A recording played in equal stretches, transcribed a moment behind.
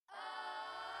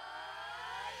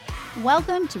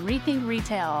Welcome to RETHINK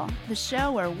Retail, the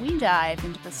show where we dive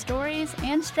into the stories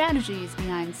and strategies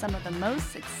behind some of the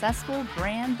most successful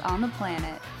brands on the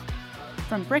planet.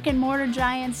 From brick and mortar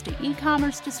giants to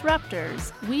e-commerce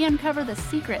disruptors, we uncover the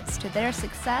secrets to their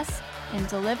success and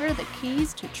deliver the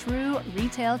keys to true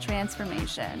retail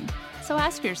transformation. So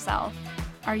ask yourself,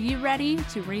 are you ready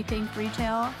to rethink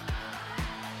retail?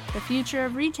 The future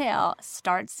of retail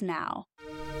starts now.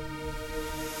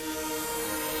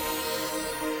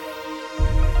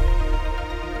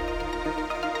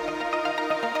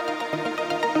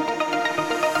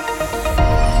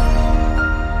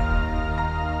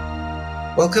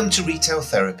 Welcome to Retail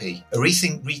Therapy, a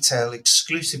Rethink Retail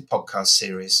exclusive podcast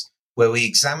series where we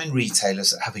examine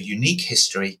retailers that have a unique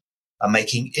history, are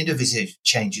making innovative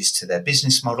changes to their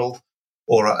business model,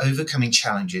 or are overcoming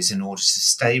challenges in order to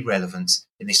stay relevant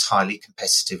in this highly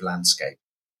competitive landscape.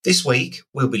 This week,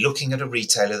 we'll be looking at a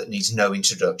retailer that needs no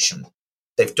introduction.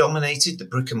 They've dominated the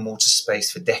brick and mortar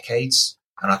space for decades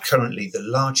and are currently the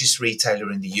largest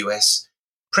retailer in the US.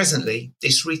 Presently,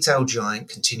 this retail giant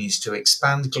continues to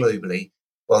expand globally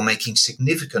while making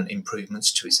significant improvements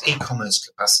to its e-commerce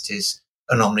capacities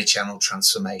and omnichannel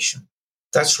transformation.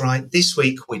 That's right, this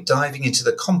week we're diving into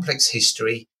the complex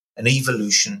history and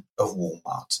evolution of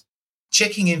Walmart.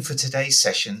 Checking in for today's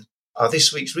session are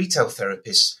this week's retail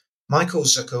therapists, Michael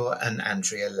Zakkour and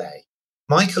Andrea Leigh.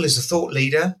 Michael is a thought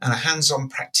leader and a hands-on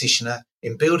practitioner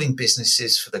in building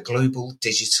businesses for the global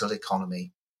digital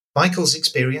economy. Michael's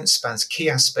experience spans key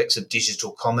aspects of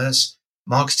digital commerce,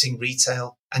 marketing,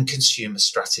 retail, and consumer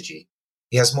strategy.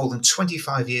 He has more than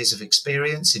 25 years of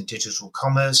experience in digital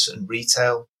commerce and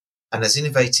retail and has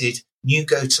innovated new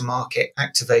go-to-market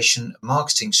activation and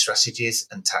marketing strategies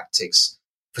and tactics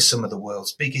for some of the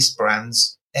world's biggest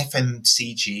brands,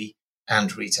 FMCG,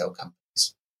 and retail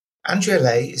companies. Andrea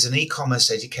Leigh is an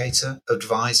e-commerce educator,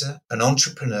 advisor, and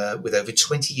entrepreneur with over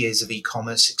 20 years of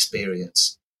e-commerce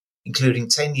experience, including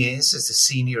 10 years as the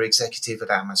senior executive at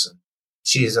Amazon.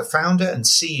 She is a founder and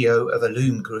CEO of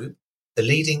Loom Group, the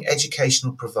leading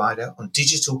educational provider on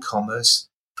digital commerce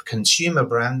for consumer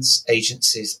brands,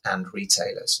 agencies, and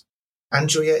retailers.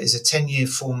 Andrea is a 10-year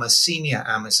former senior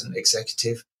Amazon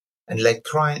executive and led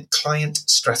client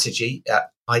strategy at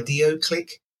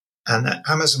IdeoClick, an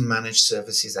Amazon managed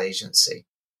services agency.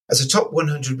 As a top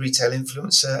 100 retail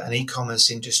influencer and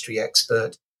e-commerce industry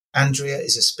expert, Andrea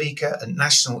is a speaker at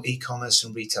national e-commerce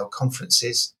and retail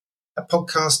conferences, a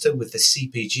podcaster with the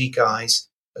CPG Guys,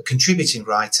 a contributing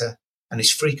writer, and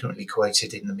is frequently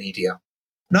quoted in the media.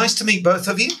 Nice to meet both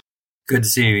of you. Good to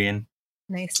see you, Ian.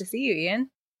 Nice to see you, Ian.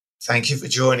 Thank you for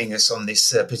joining us on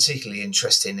this particularly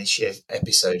interesting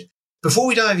episode. Before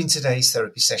we dive into today's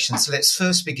therapy sessions, let's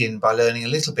first begin by learning a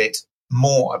little bit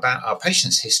more about our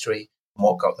patients' history and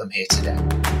what got them here today.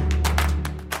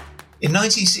 In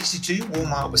 1962,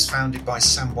 Walmart was founded by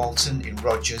Sam Walton in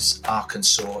Rogers,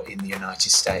 Arkansas in the United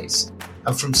States.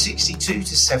 And from 62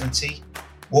 to 70,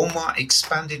 Walmart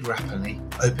expanded rapidly,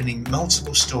 opening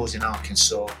multiple stores in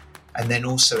Arkansas and then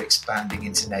also expanding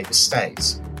into neighbor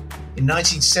states. In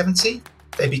 1970,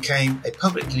 they became a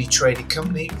publicly traded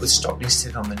company with stock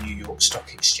listed on the New York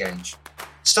Stock Exchange.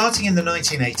 Starting in the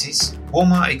 1980s,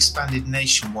 Walmart expanded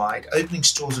nationwide, opening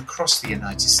stores across the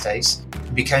United States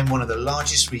and became one of the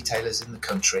largest retailers in the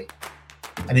country.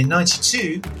 And in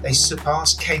 92, they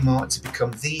surpassed Kmart to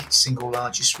become the single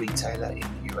largest retailer in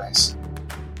the US.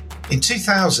 In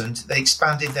 2000, they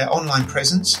expanded their online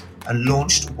presence and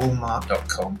launched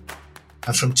Walmart.com.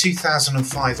 And from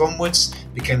 2005 onwards,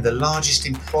 became the largest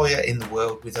employer in the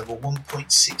world with over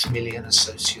 1.6 million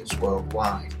associates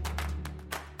worldwide.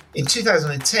 In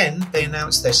 2010, they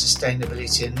announced their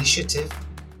sustainability initiative,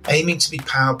 aiming to be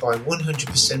powered by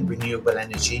 100% renewable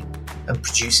energy and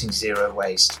producing zero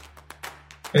waste.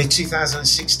 And in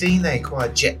 2016, they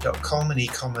acquired Jet.com, an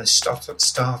e-commerce startup,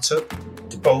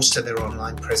 to bolster their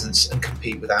online presence and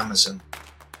compete with Amazon.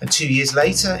 And 2 years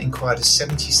later, acquired a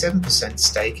 77%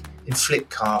 stake in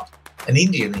Flipkart, an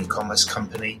Indian e-commerce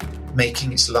company,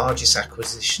 making its largest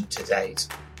acquisition to date.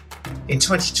 In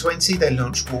 2020, they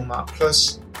launched Walmart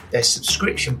Plus, their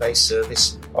subscription-based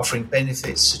service offering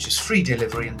benefits such as free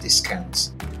delivery and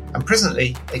discounts. And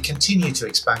presently, they continue to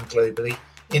expand globally,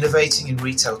 innovating in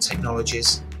retail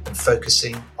technologies and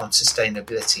focusing on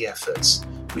sustainability efforts,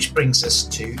 which brings us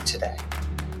to today.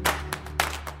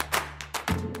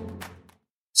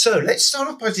 So let's start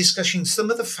off by discussing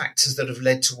some of the factors that have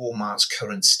led to Walmart's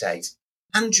current state.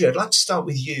 Andrea, I'd like to start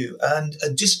with you and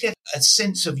just get a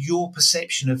sense of your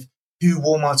perception of who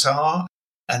Walmart are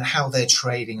and how they're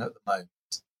trading at the moment.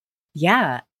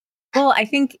 Yeah. Well, I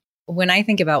think when I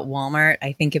think about Walmart,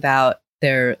 I think about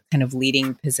their kind of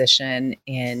leading position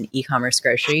in e-commerce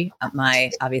grocery.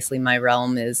 Obviously my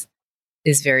realm is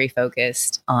very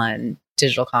focused on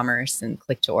digital commerce and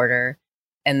click to order.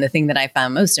 And the thing that I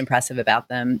found most impressive about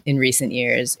them in recent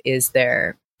years is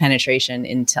their penetration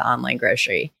into online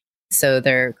grocery. So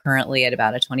they're currently at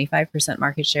about a 25%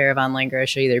 market share of online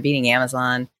grocery. They're beating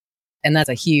Amazon. And that's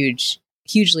a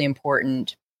hugely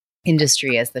important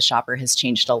industry as the shopper has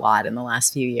changed a lot in the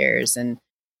last few years. And,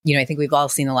 I think we've all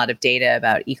seen a lot of data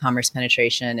about e-commerce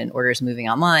penetration and orders moving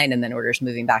online and then orders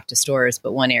moving back to stores.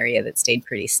 But one area that stayed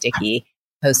pretty sticky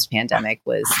post-pandemic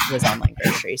was online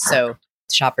grocery. So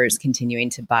shoppers continuing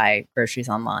to buy groceries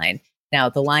online. Now,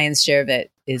 the lion's share of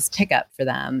it is pickup for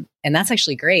them. And that's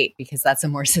actually great because that's a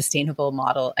more sustainable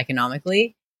model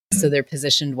economically. So they're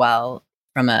positioned well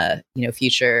from a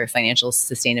future financial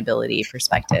sustainability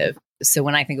perspective. So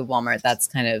when I think of Walmart, that's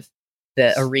kind of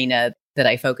the arena that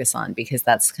I focus on because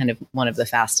that's kind of one of the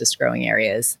fastest growing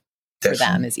areas for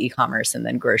them is e-commerce, and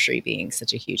then grocery being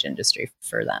such a huge industry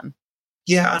for them.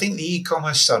 Yeah, I think the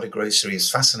e-commerce side of grocery is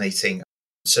fascinating.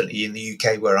 Certainly in the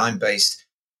UK where I'm based,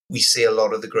 we see a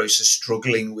lot of the grocers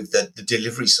struggling with the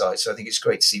delivery side. So I think it's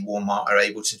great to see Walmart are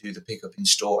able to do the pickup in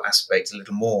store aspect a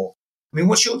little more. I mean,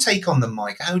 what's your take on them,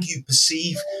 Mike? How do you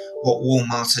perceive what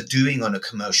Walmart are doing on a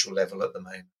commercial level at the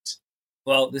moment?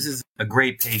 Well, this is a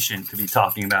great patient to be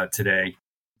talking about today.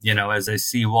 As I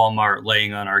see Walmart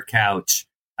laying on our couch,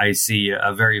 I see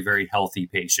a very, very healthy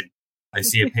patient. I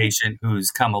see a patient who's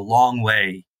come a long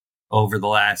way over the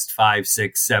last 5,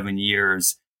 6, 7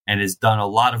 years and has done a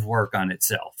lot of work on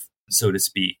itself, so to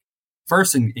speak.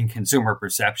 First, in consumer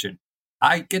perception,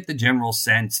 I get the general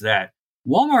sense that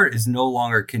Walmart is no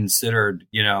longer considered,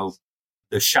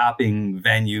 the shopping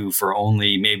venue for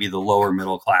only maybe the lower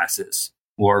middle classes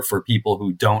or for people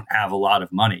who don't have a lot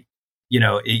of money.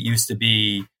 It used to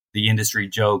be the industry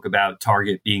joke about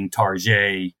Target being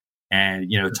Target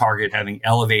and, Target having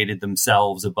elevated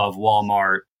themselves above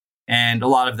Walmart. And a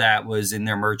lot of that was in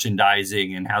their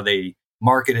merchandising and how they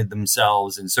marketed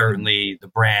themselves, and certainly the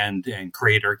brand and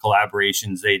creator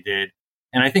collaborations they did.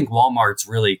 And I think Walmart's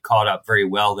really caught up very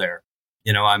well there.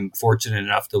 I'm fortunate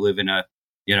enough to live in a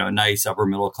nice upper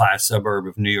middle class suburb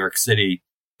of New York City.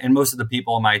 And most of the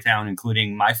people in my town,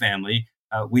 including my family,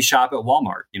 we shop at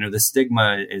Walmart. The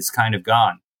stigma is kind of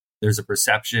gone. There's a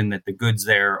perception that the goods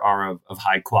there are of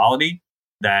high quality,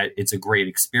 that it's a great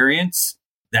experience,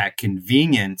 that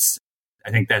convenience.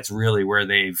 I think that's really where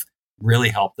they've really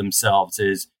helped themselves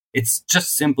is it's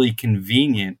just simply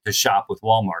convenient to shop with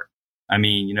Walmart. I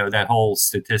mean, that whole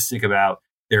statistic about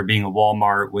there being a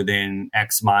Walmart within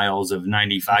X miles of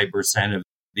 95% of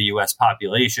the US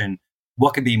population,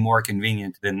 what could be more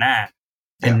convenient than that?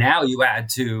 Yeah. And now you add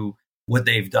to what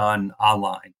they've done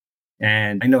online.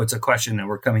 And I know it's a question that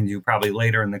we're coming to probably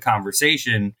later in the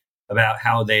conversation about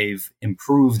how they've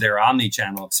improved their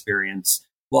omnichannel experience.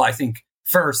 Well, I think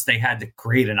first they had to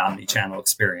create an omnichannel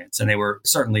experience, and they were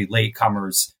certainly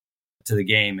latecomers to the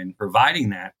game in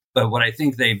providing that. But what I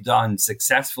think they've done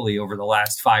successfully over the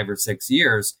last 5 or 6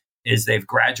 years is they've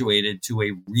graduated to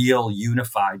a real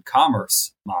unified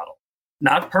commerce model.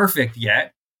 Not perfect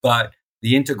yet, but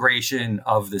the integration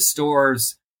of the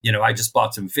stores. I just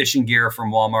bought some fishing gear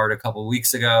from Walmart a couple of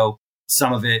weeks ago.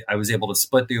 Some of it I was able to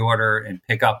split the order and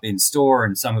pick up in store,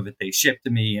 and some of it they shipped to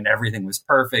me, and everything was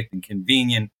perfect and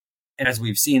convenient. And as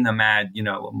we've seen them add,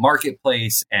 a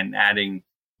marketplace and adding,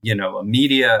 a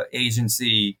media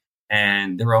agency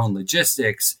and their own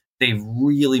logistics, they've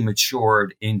really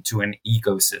matured into an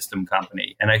ecosystem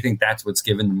company. And I think that's what's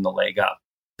given them the leg up,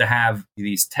 to have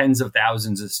these tens of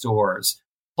thousands of stores,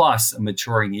 plus a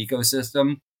maturing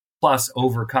ecosystem, plus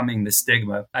overcoming the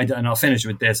stigma. And I'll finish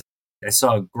with this. I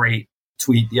saw a great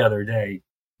tweet the other day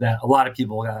that a lot of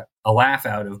people got a laugh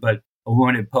out of, but a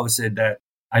woman had posted that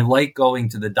I like going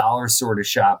to the dollar store to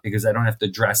shop because I don't have to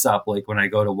dress up like when I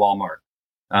go to Walmart.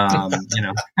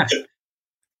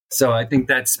 So I think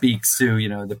that speaks to,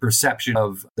 the perception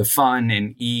of the fun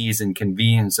and ease and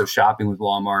convenience of shopping with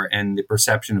Walmart, and the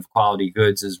perception of quality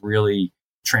goods has really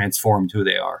transformed who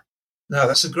they are. No,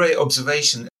 that's a great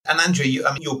observation. And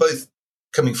Andrea, you're both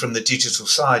coming from the digital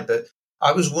side, but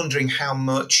I was wondering how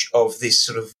much of this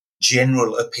sort of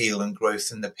general appeal and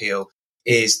growth and appeal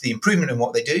is the improvement in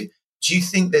what they do. Do you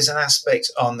think there's an aspect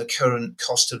on the current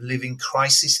cost of living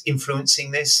crisis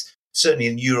influencing this? Certainly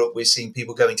in Europe, we're seeing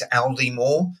people going to Aldi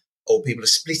more, or people are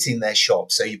splitting their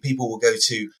shops. So people will go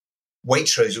to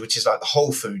Waitrose, which is like the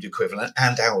Whole Food equivalent,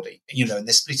 and Aldi, and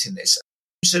they're splitting this.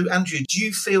 So, Andrea, do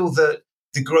you feel that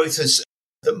the growth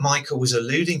that Michael was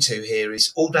alluding to here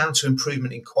is all down to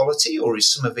improvement in quality, or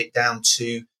is some of it down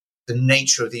to the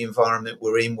nature of the environment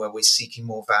we're in, where we're seeking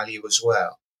more value as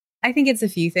well? I think it's a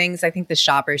few things. I think the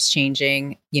shopper's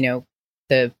changing.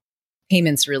 The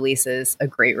payments releases a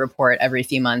great report every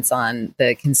few months on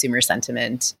the consumer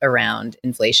sentiment around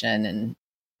inflation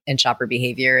and shopper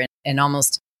behavior. And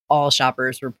almost all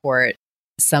shoppers report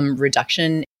some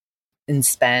reduction in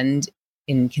spend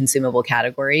in consumable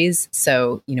categories.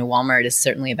 So, Walmart is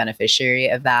certainly a beneficiary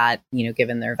of that,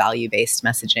 given their value-based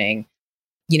messaging.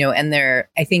 And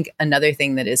I think another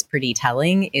thing that is pretty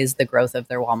telling is the growth of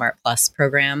their Walmart Plus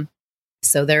program.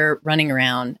 So they're running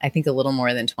around, I think, a little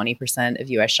more than 20% of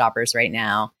US shoppers right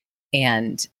now.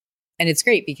 And it's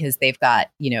great because they've got,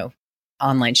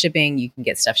 online shipping, you can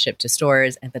get stuff shipped to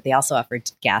stores, but they also offer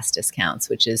gas discounts,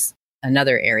 which is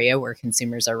another area where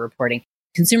consumers are reporting.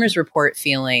 Consumers report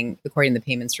feeling, according to the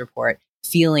payments report,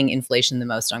 feeling inflation the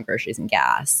most on groceries and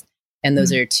gas. And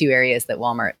those are two areas that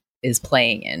Walmart is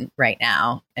playing in right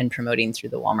now and promoting through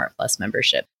the Walmart Plus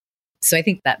membership. So I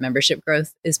think that membership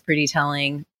growth is pretty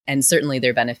telling. And certainly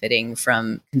they're benefiting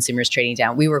from consumers trading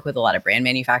down. We work with a lot of brand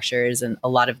manufacturers, and a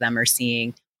lot of them are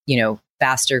seeing,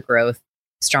 faster growth,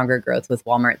 stronger growth with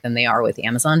Walmart than they are with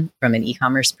Amazon from an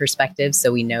e-commerce perspective.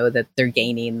 So we know that they're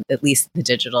gaining at least the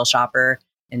digital shopper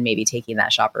and maybe taking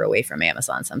that shopper away from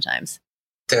Amazon sometimes.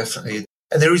 Definitely.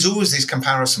 And there is always this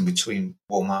comparison between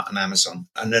Walmart and Amazon.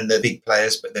 And then they're big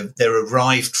players, but they're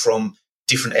arrived from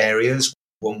different areas.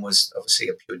 One was obviously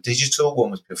a pure digital,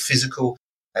 one was pure physical,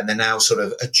 and they're now sort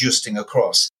of adjusting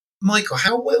across. Michael,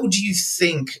 how well do you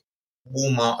think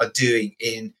Walmart are doing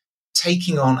in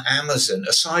taking on Amazon,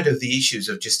 aside of the issues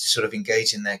of just sort of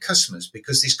engaging their customers?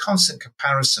 Because this constant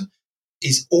comparison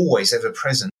is always ever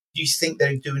present. Do you think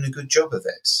they're doing a good job of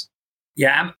this?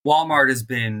 Yeah, Walmart has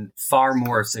been far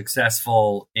more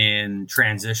successful in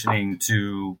transitioning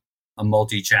to a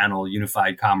multi-channel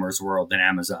unified commerce world than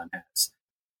Amazon has.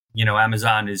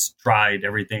 Amazon has tried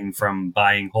everything from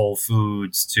buying Whole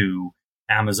Foods to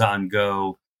Amazon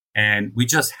Go, and we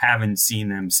just haven't seen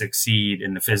them succeed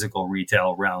in the physical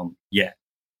retail realm yet.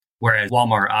 Whereas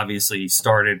Walmart obviously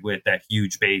started with that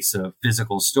huge base of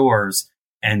physical stores,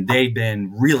 and they've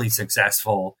been really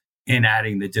successful in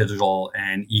adding the digital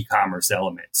and e-commerce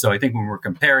element. So I think when we're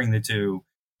comparing the two,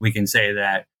 we can say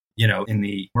that, in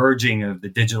the merging of the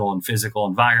digital and physical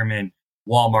environment,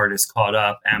 Walmart has caught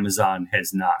up, Amazon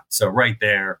has not. So right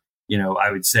there,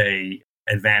 I would say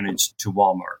advantage to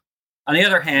Walmart. On the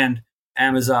other hand,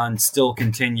 Amazon still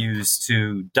continues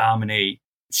to dominate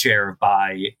share of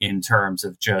buy in terms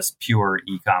of just pure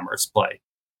e-commerce play.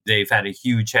 They've had a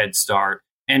huge head start,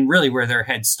 and really where their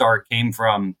head start came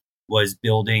from was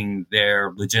building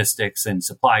their logistics and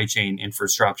supply chain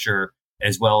infrastructure,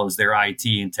 as well as their IT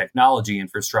and technology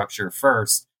infrastructure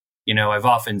first. I've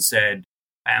often said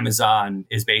Amazon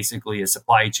is basically a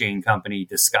supply chain company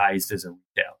disguised as a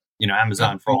retailer.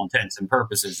 Amazon, for all intents and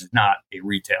purposes, is not a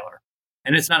retailer.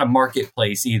 And it's not a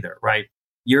marketplace either, right?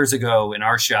 Years ago in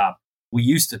our shop, we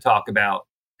used to talk about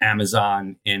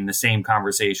Amazon in the same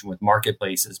conversation with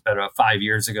marketplaces. But 5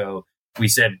 years ago, we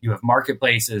said you have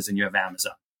marketplaces and you have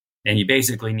Amazon. And you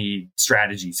basically need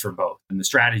strategies for both. And the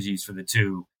strategies for the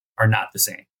two are not the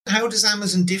same. How does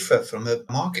Amazon differ from a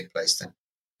marketplace then?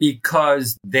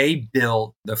 Because they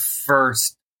built the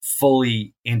first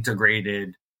fully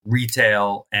integrated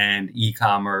retail and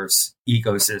e-commerce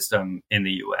ecosystem in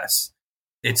the US.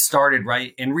 It started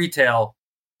right in retail.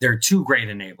 There are two great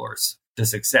enablers to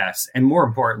success and, more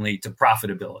importantly, to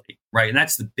profitability, right? And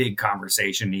that's the big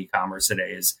conversation in e-commerce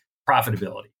today is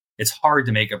profitability. It's hard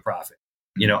to make a profit.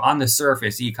 On the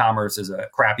surface, e-commerce is a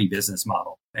crappy business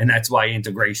model, and that's why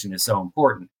integration is so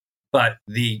important. But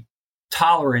the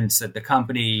tolerance that the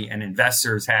company and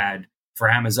investors had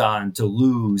for Amazon to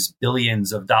lose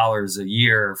billions of dollars a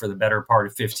year for the better part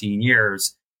of 15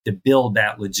 years to build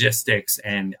that logistics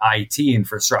and IT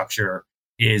infrastructure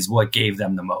is what gave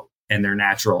them the moat and their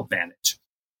natural advantage.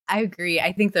 I agree.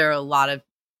 I think there are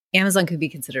Amazon could be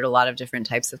considered a lot of different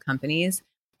types of companies.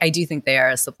 I do think they are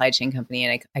a supply chain company,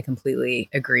 and I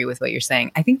completely agree with what you're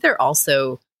saying. I think they're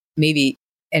also maybe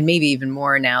even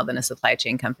more now than a supply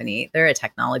chain company, they're a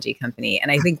technology company. And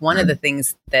I think one of the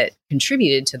things that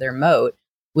contributed to their moat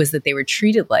was that they were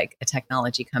treated like a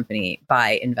technology company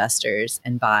by investors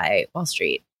and by Wall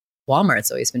Street.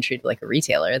 Walmart's always been treated like a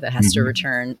retailer that has to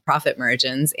return profit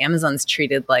margins. Amazon's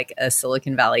treated like a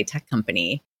Silicon Valley tech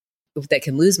company that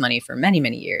can lose money for many,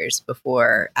 many years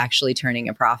before actually turning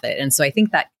a profit. And so I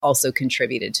think that also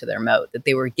contributed to their moat, that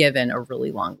they were given a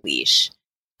really long leash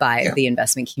by the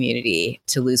investment community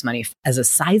to lose money as a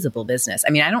sizable business.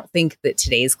 I mean, I don't think that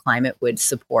today's climate would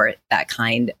support that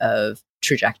kind of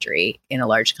trajectory in a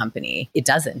large company. It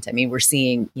doesn't. I mean, we're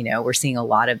seeing a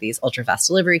lot of these ultra fast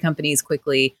delivery companies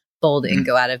quickly fold and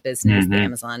go out of business, the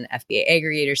Amazon FBA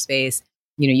aggregator space.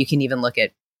 You can even look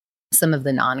at some of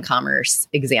the non-commerce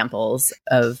examples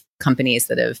of companies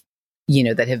that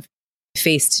have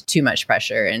faced too much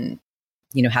pressure and,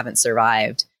 haven't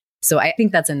survived. So I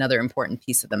think that's another important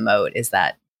piece of the moat, is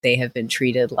that they have been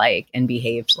treated like and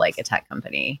behaved like a tech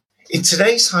company. In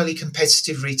today's highly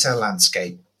competitive retail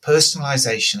landscape,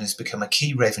 personalization has become a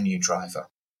key revenue driver.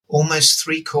 Almost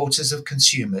 3/4 of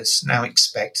consumers now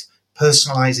expect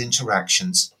personalized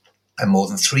interactions, and more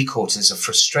than 3/4 are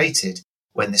frustrated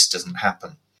when this doesn't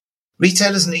happen.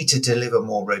 Retailers need to deliver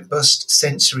more robust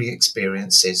sensory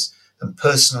experiences and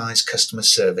personalized customer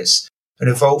service, and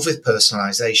evolve with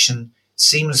personalization,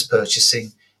 seamless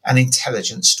purchasing, and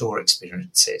intelligent store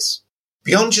experiences.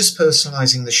 Beyond just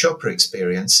personalizing the shopper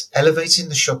experience, elevating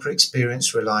the shopper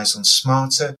experience relies on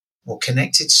smarter, more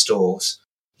connected stores,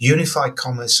 unified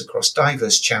commerce across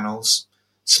diverse channels,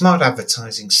 smart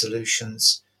advertising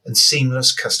solutions, and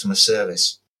seamless customer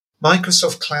service.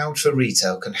 Microsoft Cloud for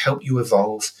Retail can help you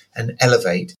evolve and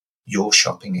elevate your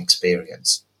shopping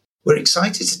experience. We're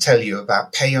excited to tell you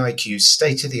about PayIQ's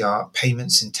state-of-the-art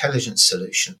payments intelligence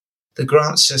solution that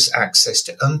grants us access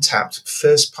to untapped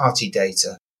first-party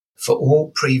data for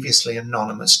all previously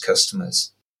anonymous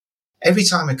customers. Every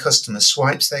time a customer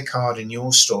swipes their card in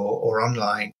your store or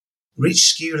online,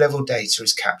 rich SKU-level data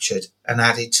is captured and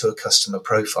added to a customer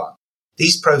profile.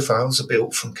 These profiles are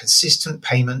built from consistent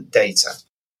payment data,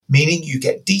 meaning you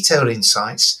get detailed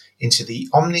insights into the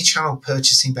omni-channel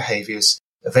purchasing behaviors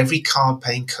of every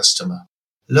card-paying customer.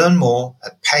 Learn more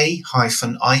at pay-iq.com.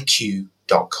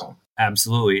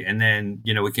 Absolutely. And then,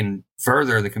 we can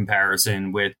further the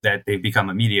comparison with that they've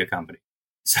become a media company.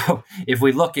 So if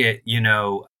we look at,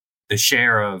 the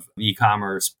share of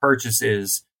e-commerce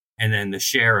purchases and then the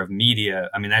share of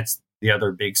media, that's the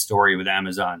other big story with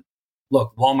Amazon.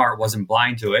 Look, Walmart wasn't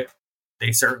blind to it.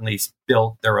 They certainly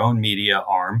built their own media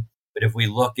arm. But if we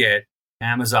look at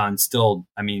Amazon still,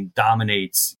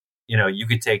 dominates, you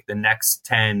could take the next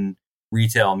 10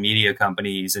 retail media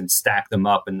companies and stack them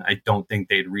up, and I don't think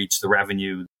they'd reach the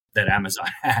revenue that Amazon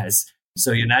has.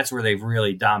 So that's where they've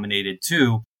really dominated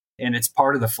too. And it's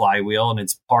part of the flywheel, and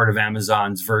it's part of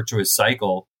Amazon's virtuous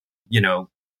cycle.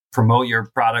 Promote your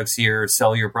products here,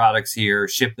 sell your products here,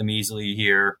 ship them easily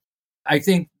here. I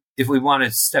think if we want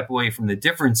to step away from the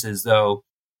differences, though,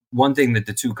 one thing that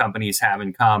the two companies have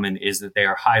in common is that they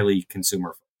are highly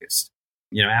consumer focused.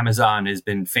 Amazon has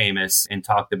been famous and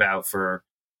talked about for,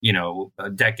 a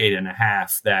decade and a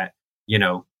half that,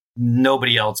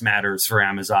 nobody else matters for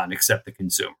Amazon except the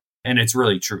consumer. And it's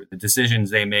really true. The decisions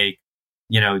they make,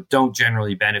 don't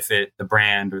generally benefit the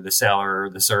brand or the seller or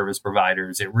the service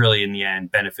providers. It really, in the end,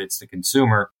 benefits the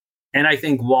consumer. And I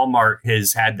think Walmart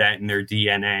has had that in their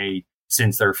DNA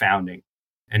since their founding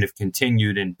and have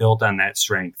continued and built on that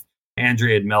strength.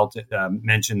 Andrea had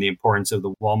mentioned the importance of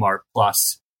the Walmart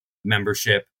Plus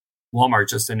membership. Walmart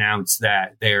just announced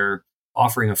that they're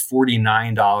offering a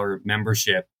 $49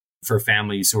 membership for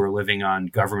families who are living on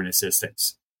government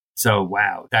assistance. So,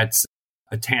 wow, that's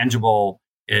a tangible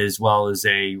as well as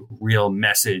a real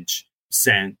message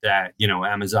sent that,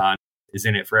 Amazon is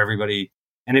in it for everybody.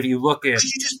 And if you look at...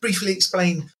 Could you just briefly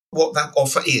explain what that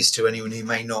offer is to anyone who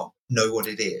may not know what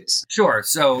it is? Sure.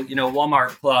 So,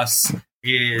 Walmart Plus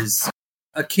is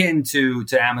akin to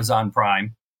Amazon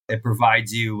Prime. It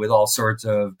provides you with all sorts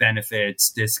of benefits,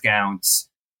 discounts.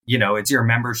 It's your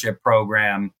membership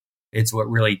program. It's what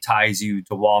really ties you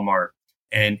to Walmart.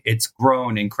 And it's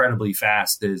grown incredibly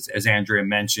fast, as Andrea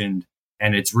mentioned,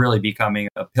 and it's really becoming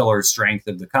a pillar strength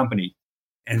of the company.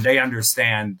 And they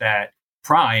understand that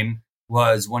Prime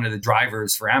was one of the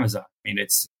drivers for Amazon.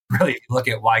 It's really, if you look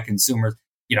at why consumers,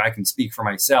 I can speak for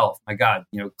myself. My God,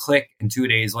 click and 2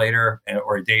 days later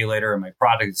or a day later and my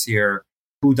product is here.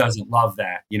 Who doesn't love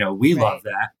that? We love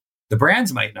that. The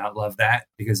brands might not love that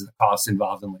because of the costs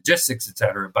involved in logistics, et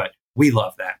cetera, but we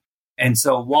love that. And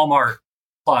so Walmart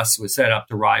Plus was set up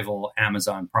to rival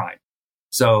Amazon Prime.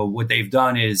 So what they've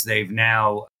done is they've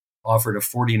now offered a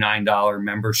 $49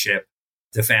 membership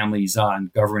to families on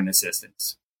government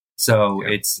assistance. So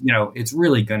it's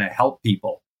really going to help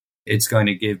people. It's going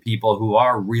to give people who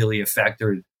are really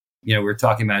affected. We're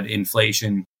talking about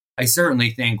inflation. I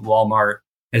certainly think Walmart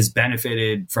has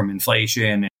benefited from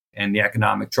inflation and the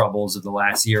economic troubles of the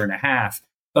last year and a half.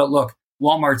 But look,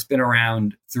 Walmart's been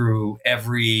around through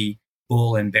every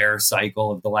bull and bear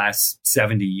cycle of the last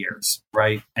 70 years,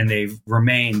 right? And they've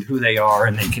remained who they are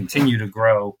and they continue to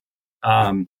grow.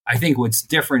 I think what's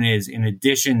different is, in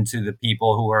addition to the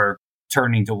people who are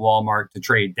turning to Walmart to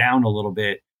trade down a little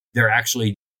bit, they're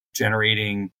actually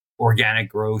generating organic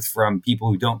growth from people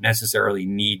who don't necessarily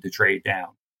need to trade down.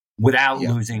 without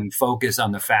losing focus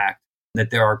on the fact that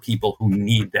there are people who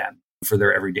need them for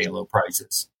their everyday low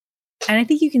prices. And I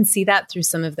think you can see that through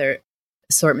some of their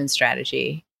assortment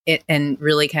strategy and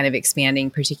really kind of expanding,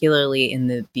 particularly in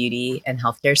the beauty and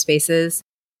healthcare spaces,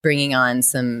 bringing on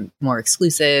some more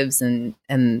exclusives.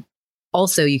 And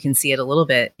also you can see it a little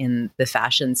bit in the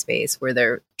fashion space where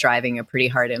they're driving a pretty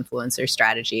hard influencer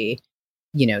strategy,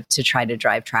 to try to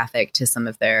drive traffic to some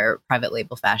of their private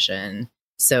label fashion.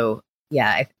 So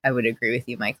yeah, I would agree with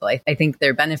you, Michael. I think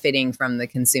they're benefiting from the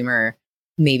consumer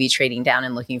maybe trading down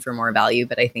and looking for more value,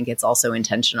 but I think it's also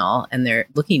intentional and they're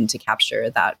looking to capture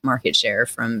that market share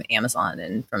from Amazon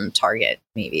and from Target,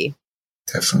 maybe.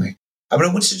 Definitely. I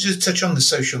wanted to just touch on the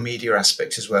social media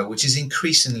aspect as well, which is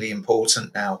increasingly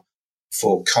important now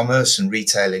for commerce and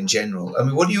retail in general.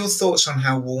 What are your thoughts on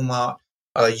how Walmart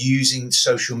are using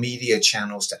social media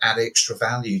channels to add extra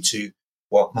value to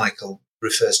what Michael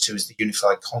refers to as the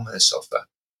unified commerce offer?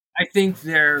 I think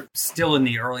they're still in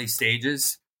the early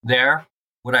stages there.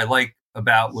 What I like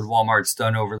about what Walmart's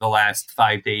done over the last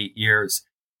 5 to 8 years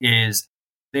is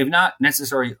they've not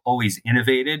necessarily always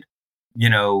innovated,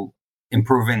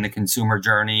 improving the consumer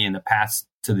journey and the path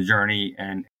to the journey.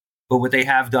 But what they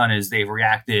have done is they've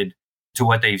reacted to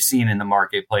what they've seen in the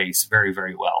marketplace very,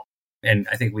 very well. And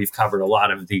I think we've covered a lot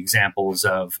of the examples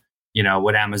of,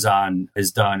 what Amazon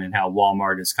has done and how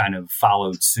Walmart has kind of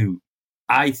followed suit.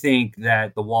 I think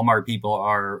that the Walmart people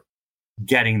are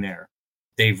getting there.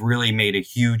 They've really made a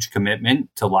huge commitment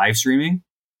to live streaming,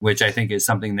 which I think is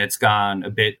something that's gone a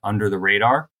bit under the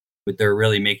radar, but they're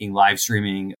really making live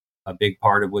streaming a big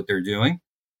part of what they're doing.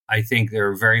 I think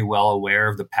they're very well aware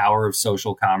of the power of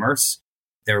social commerce.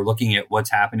 They're looking at what's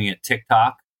happening at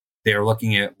TikTok. They're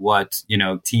looking at what,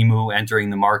 Temu entering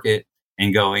the market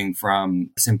and going from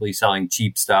simply selling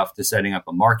cheap stuff to setting up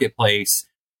a marketplace.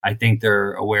 I think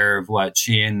they're aware of what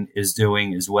Shein is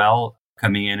doing as well,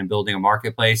 coming in and building a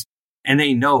marketplace. And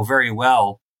they know very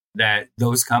well that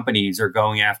those companies are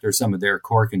going after some of their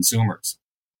core consumers.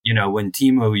 When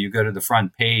Temu, you go to the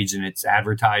front page and it's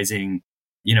advertising,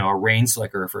 a rain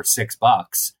slicker for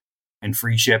 $6 and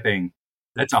free shipping.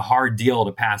 That's a hard deal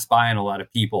to pass by on a lot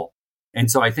of people.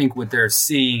 And so I think what they're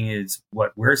seeing is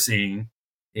what we're seeing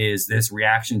is this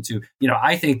reaction to,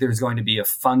 I think there's going to be a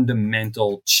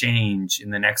fundamental change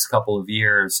in the next couple of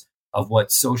years of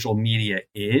what social media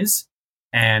is.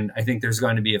 And I think there's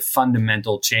going to be a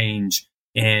fundamental change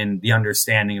in the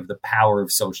understanding of the power of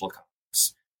social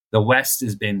commerce. The West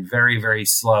has been very, very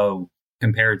slow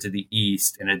compared to the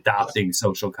East in adopting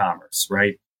social commerce,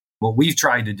 right? What we've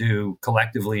tried to do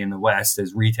collectively in the West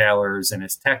as retailers and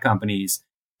as tech companies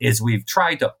is we've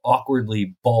tried to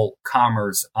awkwardly bolt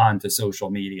commerce onto social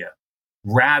media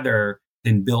rather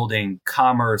than building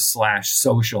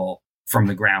commerce/social from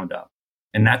the ground up.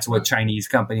 And that's what Chinese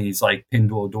companies like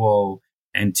Pinduoduo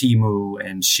and Temu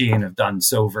and Shein have done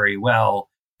so very well.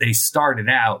 They started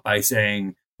out by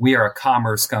saying, we are a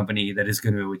commerce company that is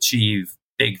going to achieve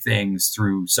big things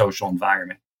through social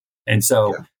environment. And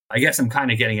so I guess I'm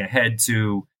kind of getting ahead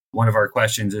to one of our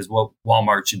questions is what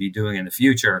Walmart should be doing in the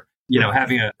future.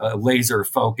 Having a laser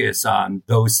focus on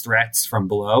those threats from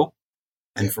below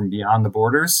and from beyond the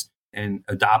borders and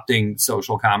adopting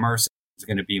social commerce is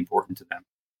going to be important to them.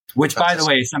 Which, by the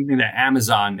way, is something that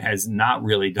Amazon has not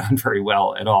really done very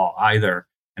well at all either.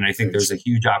 And I think there's a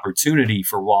huge opportunity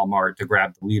for Walmart to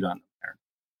grab the lead on them there.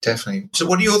 Definitely. So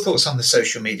what are your thoughts on the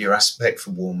social media aspect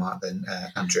for Walmart then,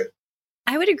 Andrea?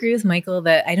 I would agree with Michael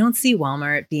that I don't see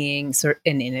Walmart being sort of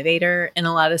an innovator in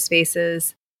a lot of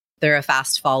spaces. They're a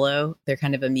fast follow. They're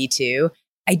kind of a me too.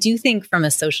 I do think from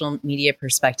a social media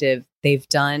perspective, they've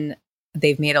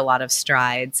made a lot of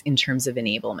strides in terms of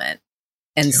enablement.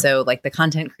 And so like the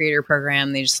content creator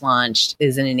program they just launched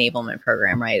is an enablement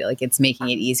program, right? Like it's making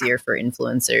it easier for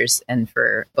influencers and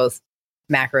for both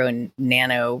macro and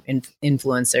nano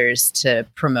influencers to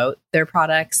promote their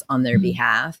products on their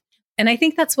behalf. And I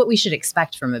think that's what we should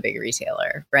expect from a big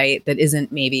retailer, right? That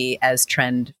isn't maybe as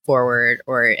trend forward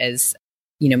or as,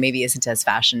 maybe isn't as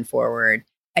fashion forward.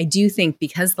 I do think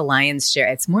because the lion's share,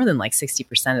 it's more than like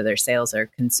 60% of their sales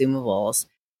are consumables.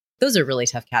 Those are really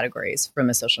tough categories from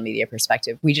a social media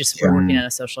perspective. We're working on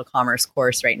a social commerce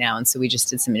course right now. And so we just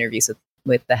did some interviews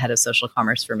with the head of social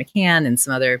commerce for McCann and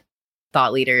some other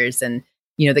thought leaders. And,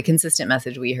 the consistent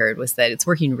message we heard was that it's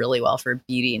working really well for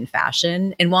beauty and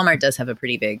fashion. And Walmart does have a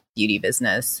pretty big beauty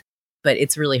business, but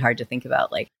it's really hard to think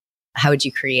about like, how would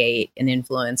you create an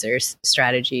influencer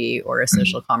strategy or a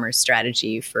social commerce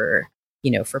strategy for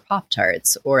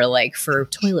Pop-Tarts or like for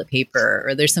toilet paper,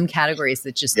 or there's some categories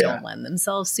that just don't lend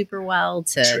themselves super well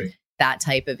to that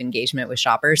type of engagement with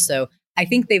shoppers. So I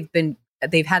think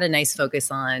they've had a nice focus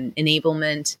on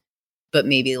enablement, but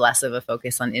maybe less of a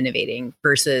focus on innovating,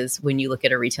 versus when you look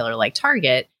at a retailer like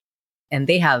Target, and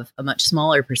they have a much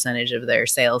smaller percentage of their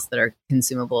sales that are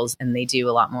consumables, and they do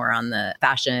a lot more on the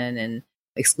fashion and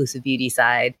exclusive beauty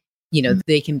side.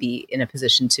 They can be in a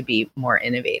position to be more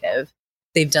innovative.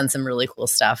 They've done some really cool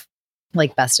stuff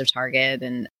like Best of Target,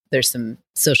 and there's some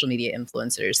social media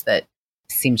influencers that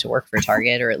seem to work for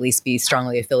Target, or at least be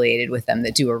strongly affiliated with them,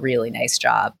 that do a really nice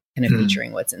job kind of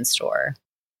featuring what's in store.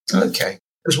 Okay.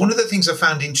 Because one of the things I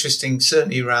found interesting,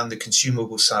 certainly around the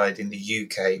consumable side in the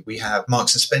UK, we have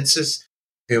Marks and Spencer's,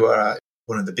 who are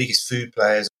one of the biggest food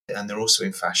players, and they're also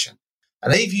in fashion.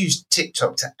 And they've used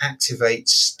TikTok to activate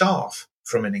staff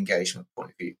from an engagement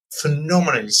point of view,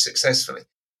 phenomenally successfully.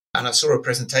 And I saw a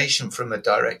presentation from a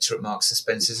director at Marks and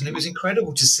Spencer's, and it was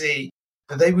incredible to see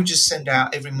that they would just send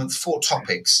out every month 4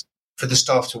 topics for the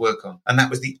staff to work on. And that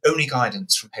was the only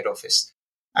guidance from head office.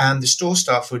 And the store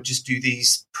staff would just do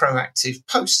these proactive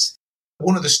posts.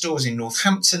 One of the stores in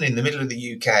Northampton, in the middle of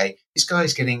the UK, this guy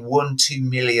is getting 1-2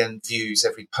 million views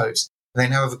every post. And they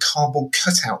now have a cardboard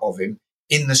cutout of him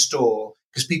in the store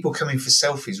because people come in for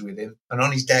selfies with him. And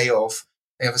on his day off,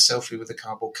 they have a selfie with a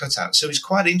cardboard cutout. So it's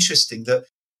quite interesting that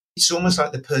it's almost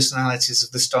like the personalities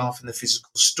of the staff in the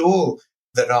physical store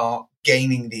that are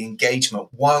gaining the engagement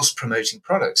whilst promoting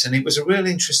products. And it was a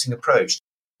really interesting approach.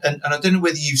 And I don't know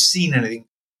whether you've seen anything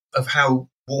of how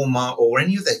Walmart or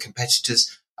any of their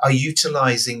competitors are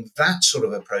utilizing that sort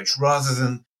of approach rather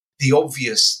than the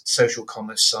obvious social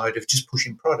commerce side of just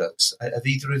pushing products. Have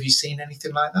either of you seen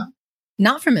anything like that?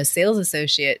 Not from a sales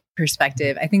associate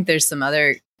perspective. I think there's some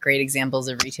other great examples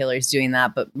of retailers doing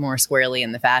that, but more squarely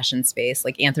in the fashion space.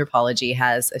 Like Anthropologie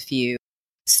has a few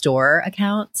store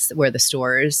accounts where the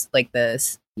stores, like the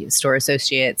store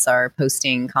associates, are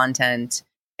posting content,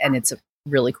 and it's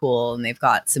really cool. And they've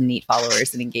got some neat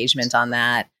followers and engagement on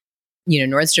that.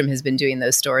 Nordstrom has been doing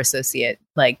those store associate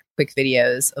like quick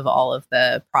videos of all of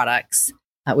the products,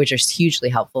 which are hugely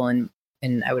helpful and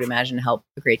I would imagine help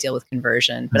a great deal with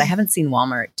conversion. But I haven't seen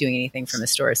Walmart doing anything from a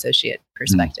store associate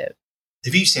perspective.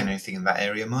 Have you seen anything in that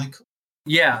area, Michael?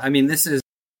 Yeah, I mean, this is,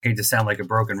 I hate to sound like a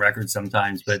broken record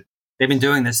sometimes, but they've been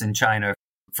doing this in China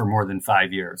for more than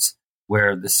 5 years,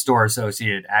 where the store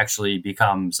associate actually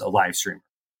becomes a live streamer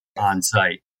on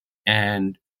site.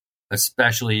 And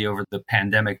especially over the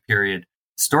pandemic period,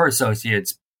 store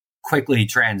associates quickly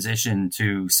transition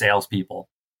to salespeople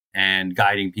and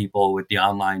guiding people with the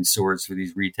online stores for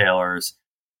these retailers.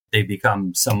 They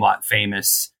become somewhat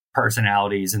famous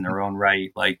personalities in their own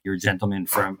right, like your gentleman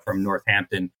from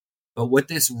Northampton. But what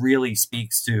this really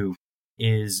speaks to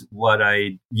is what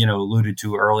I, alluded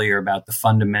to earlier about the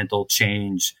fundamental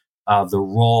change of the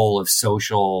role of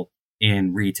social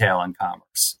in retail and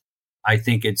commerce. I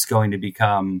think it's going to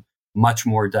become much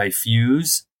more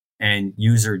diffuse and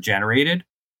user generated.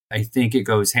 I think it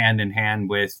goes hand in hand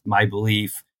with my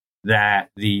belief that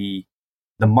the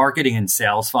marketing and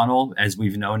sales funnel, as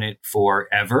we've known it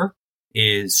forever,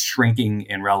 is shrinking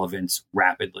in relevance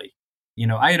rapidly.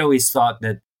 I had always thought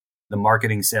that the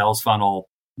marketing sales funnel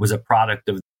was a product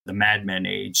of the Mad Men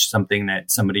age, something that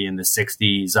somebody in the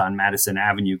 60s on Madison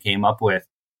Avenue came up with.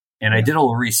 And I did a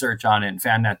little research on it and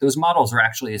found that those models were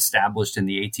actually established in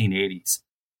the 1880s.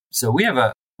 So we have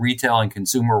a retail and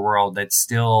consumer world that's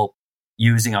still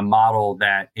using a model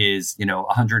that is,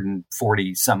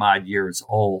 140 some odd years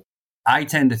old. I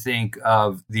tend to think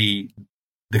of the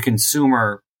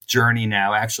consumer journey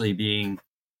now actually being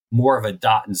more of a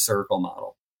dot and circle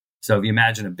model. So if you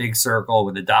imagine a big circle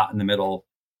with a dot in the middle,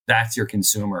 that's your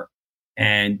consumer.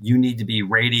 And you need to be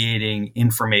radiating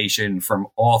information from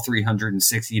all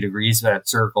 360 degrees of that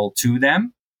circle to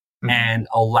them and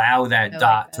allow that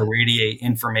dot to radiate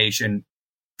information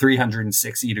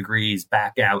 360 degrees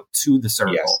back out to the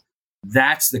circle. Yes.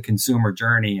 That's the consumer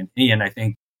journey. And Ian, I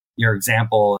think your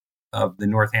example of the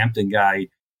Northampton guy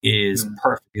is a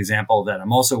perfect example of that.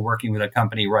 I'm also working with a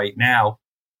company right now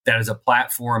that is a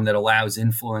platform that allows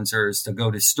influencers to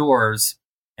go to stores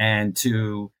and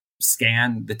to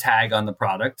scan the tag on the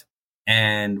product.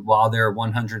 And while their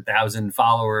 100,000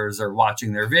 followers are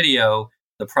watching their video,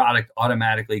 the product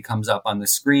automatically comes up on the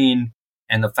screen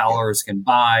and the followers can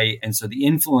buy. And so the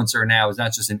influencer now is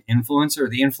not just an influencer.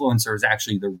 The influencer is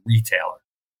actually the retailer,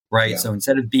 right? Yeah. So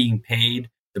instead of being paid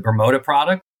to promote a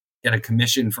product, get a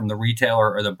commission from the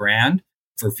retailer or the brand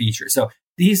for features. So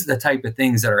these are the type of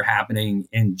things that are happening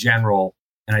in general.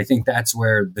 And I think that's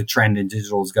where the trend in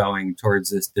digital is going,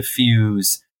 towards this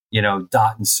diffuse,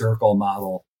 dot and circle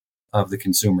model of the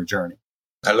consumer journey.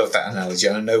 I love that analogy.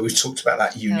 I know we've talked about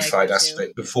that unified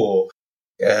aspect before.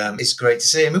 It's great to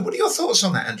see. I mean, what are your thoughts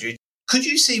on that, Andrea? Could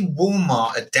you see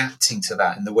Walmart adapting to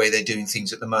that in the way they're doing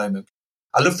things at the moment?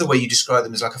 I love the way you describe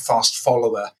them as like a fast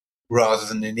follower rather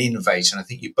than an innovator. And I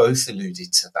think you both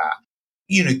alluded to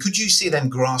that. Could you see them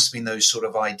grasping those sort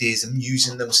of ideas and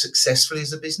using them successfully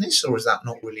as a business, or is that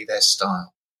not really their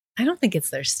style? I don't think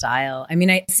it's their style. I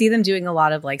mean, I see them doing a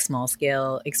lot of like small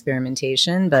scale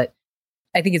experimentation, but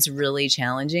I think it's really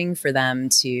challenging for them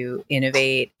to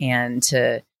innovate and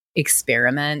to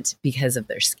experiment because of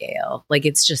their scale. Like,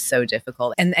 it's just so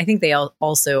difficult. And I think they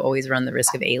also always run the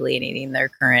risk of alienating their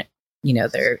current,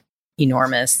 their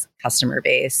enormous customer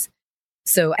base.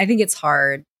 So I think it's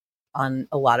hard on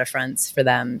a lot of fronts for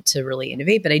them to really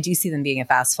innovate, but I do see them being a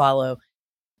fast follow.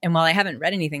 And while I haven't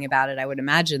read anything about it, I would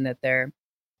imagine that they're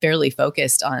fairly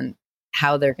focused on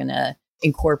how they're going to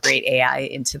incorporate AI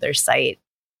into their site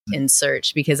in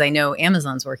search, because I know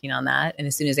Amazon's working on that. And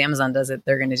as soon as Amazon does it,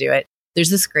 they're going to do it. There's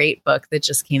this great book that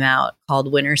just came out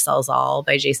called Winner Sells All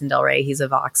by Jason Del Rey. He's a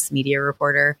Vox media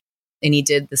reporter. And he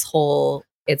did this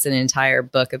it's an entire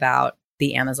book about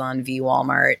the Amazon v.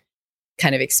 Walmart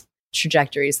kind of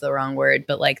trajectory is the wrong word,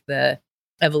 but like the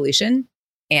evolution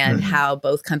and how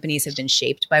both companies have been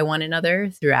shaped by one another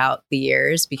throughout the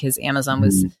years, because Amazon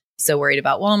was so worried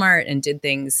about Walmart and did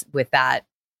things with that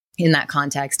in that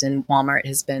context. And Walmart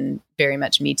has been very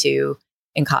much Me Too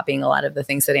and copying a lot of the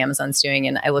things that Amazon's doing.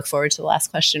 And I look forward to the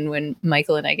last question when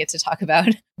Michael and I get to talk about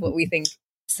what we think,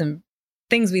 some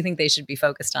things we think they should be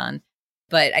focused on.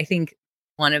 But I think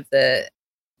one of the,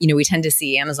 we tend to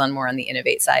see Amazon more on the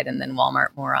innovate side and then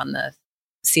Walmart more on the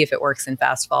see if it works and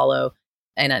fast follow.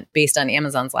 And based on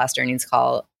Amazon's last earnings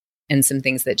call and some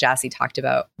things that Jassy talked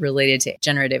about related to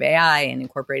generative AI and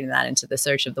incorporating that into the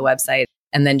search of the website.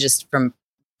 And then just from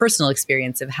personal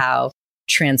experience of how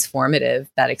transformative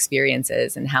that experience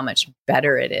is and how much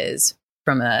better it is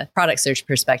from a product search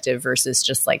perspective versus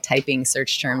just like typing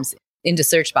search terms into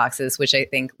search boxes, which I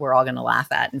think we're all going to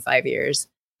laugh at in 5 years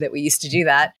that we used to do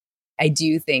that. I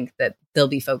do think that they'll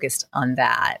be focused on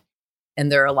that.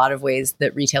 And there are a lot of ways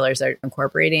that retailers are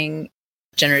incorporating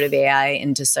generative AI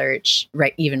into search,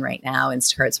 even right now.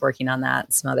 Instacart's working on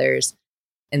that, some others.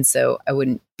 And so I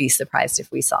wouldn't be surprised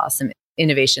if we saw some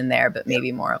innovation there, but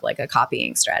maybe more of like a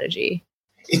copying strategy.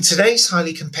 In today's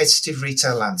highly competitive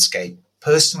retail landscape,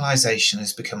 personalization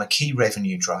has become a key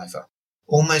revenue driver.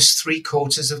 Almost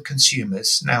 3/4 of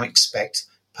consumers now expect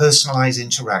personalized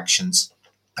interactions,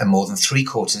 and more than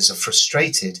 3/4 are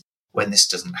frustrated when this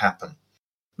doesn't happen.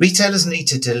 Retailers need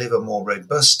to deliver more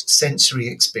robust sensory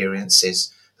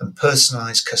experiences and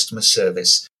personalized customer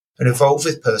service and evolve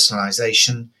with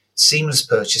personalization, seamless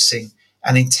purchasing,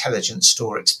 and intelligent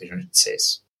store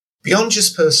experiences. Beyond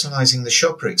just personalizing the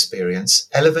shopper experience,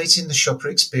 elevating the shopper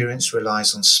experience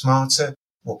relies on smarter,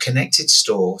 more connected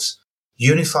stores,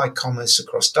 unified commerce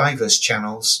across diverse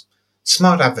channels,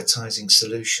 smart advertising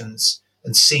solutions,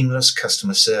 and seamless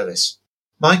customer service.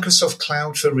 Microsoft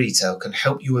Cloud for Retail can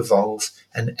help you evolve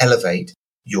and elevate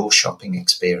your shopping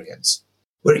experience.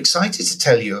 We're excited to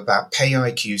tell you about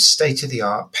PayIQ's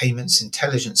state-of-the-art payments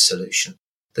intelligence solution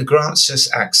that grants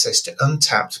us access to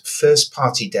untapped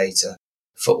first-party data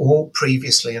for all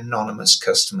previously anonymous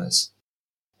customers.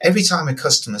 Every time a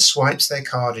customer swipes their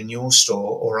card in your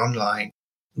store or online,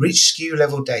 rich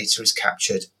SKU-level data is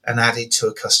captured and added to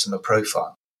a customer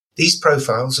profile. These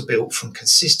profiles are built from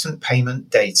consistent payment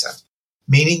data,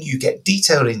 meaning you get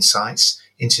detailed insights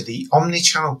into the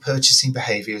omnichannel purchasing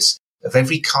behaviors of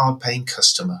every card-paying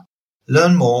customer.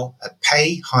 Learn more at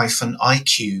pay-iq.com.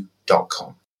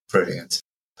 Brilliant.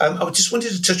 I just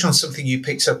wanted to touch on something you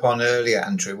picked up on earlier,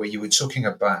 Andrea, where you were talking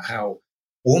about how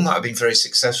Walmart have been very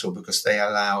successful because they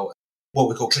allow what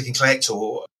we call click and collect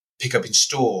or pick up in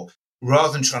store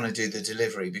rather than trying to do the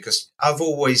delivery. Because I've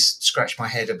always scratched my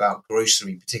head about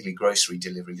grocery, particularly grocery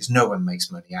delivery, because no one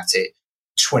makes money at it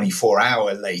 24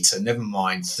 hours later, never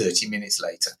mind 30 minutes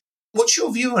later. What's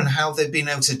your view on how they've been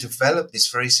able to develop this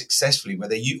very successfully, where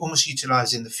they're almost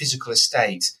utilising the physical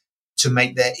estate to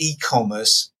make their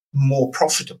e-commerce more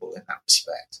profitable in that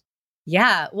respect?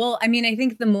 Yeah. Well, I mean, I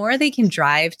think the more they can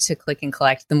drive to click and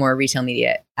collect, the more retail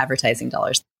media advertising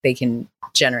dollars they can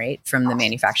generate from the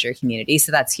manufacturer community.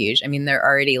 So that's huge. I mean, they're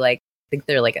already I think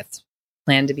they're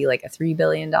planned to be like a $3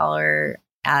 billion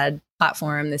ad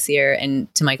platform this year.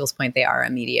 And to Michael's point, they are a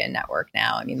media network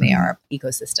now. I mean, they are an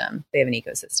ecosystem. They have an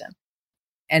ecosystem.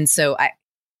 And so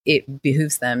it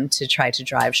behooves them to try to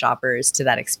drive shoppers to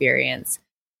that experience.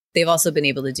 They've also been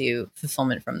able to do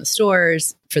fulfillment from the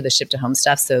stores for the ship to home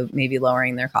stuff. So maybe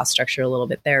lowering their cost structure a little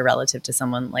bit there relative to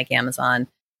someone like Amazon.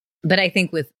 But I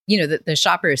think with, the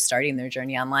shoppers starting their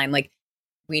journey online,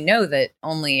 we know that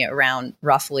only around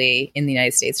roughly in the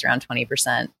United States, around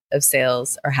 20% of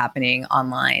sales are happening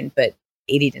online, but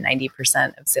 80 to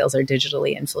 90% of sales are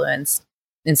digitally influenced.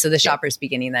 And so the shopper's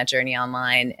beginning that journey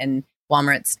online. And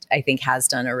Walmart's, I think, has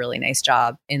done a really nice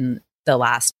job in the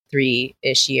last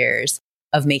 3-ish years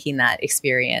of making that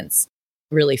experience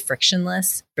really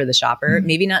frictionless for the shopper.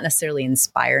 Maybe not necessarily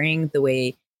inspiring the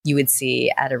way you would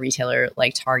see at a retailer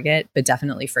like Target, but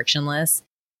definitely frictionless.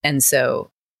 And so,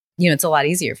 it's a lot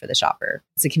easier for the shopper.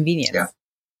 It's a convenience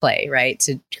play, right?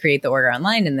 To create the order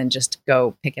online and then just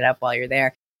go pick it up while you're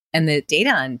there. And the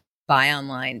data on buy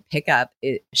online, pickup,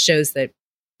 it shows that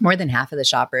more than half of the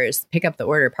shoppers pick up the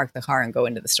order, park the car, and go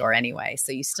into the store anyway.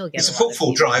 So you still get it's a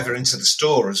footfall driver into the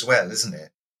store as well, isn't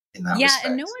it? In that respect.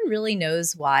 And no one really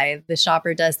knows why the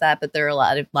shopper does that, but there are a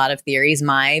lot of theories.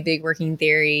 My big working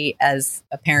theory as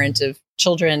a parent of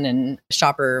children and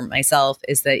shopper myself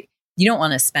is that you don't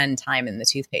want to spend time in the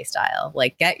toothpaste aisle.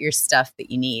 Like, get your stuff that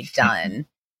you need done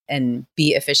and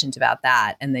be efficient about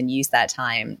that, and then use that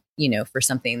time, for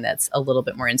something that's a little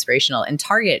bit more inspirational. And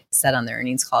Target said on their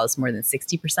earnings calls more than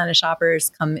 60% of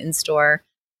shoppers come in store.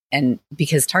 And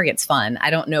because Target's fun, I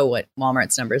don't know what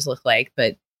Walmart's numbers look like,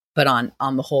 but on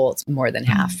the whole, it's more than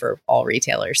half for all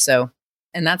retailers. So,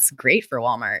 and that's great for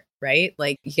Walmart, right?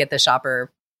 Like, you get the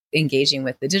shopper engaging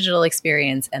with the digital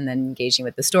experience and then engaging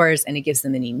with the stores, and it gives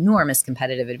them an enormous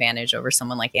competitive advantage over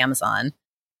someone like Amazon,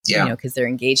 because they're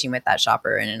engaging with that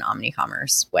shopper in an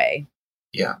omni-commerce way.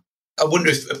 Yeah. I wonder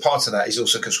if a part of that is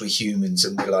also because we're humans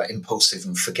and we're like impulsive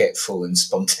and forgetful and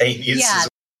spontaneous. Yeah.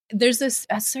 There's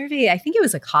a survey, I think it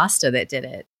was Acosta that did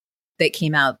it, that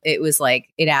came out. It was like,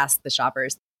 it asked the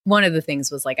shoppers. One of the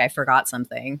things was like, I forgot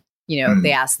something.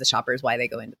 They asked the shoppers why they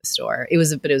go into the store. It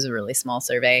was a really small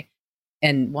survey.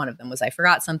 And one of them was, I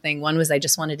forgot something. One was, I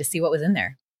just wanted to see what was in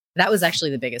there. That was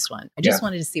actually the biggest one. I just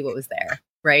wanted to see what was there.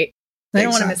 Right. I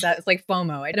don't want to miss out. It's like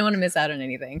FOMO. I don't want to miss out on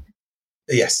anything.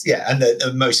 Yes. Yeah. And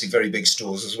they're mostly very big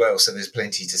stores as well. So there's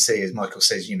plenty to see. As Michael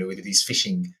says, with these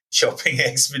fishing shopping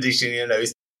expedition,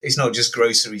 it's not just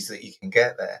groceries that you can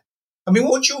get there. I mean,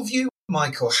 what's your view,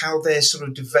 Michael, how they're sort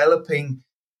of developing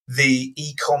the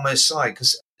e-commerce side?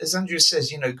 Because as Andrea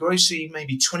says, grocery,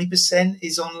 maybe 20%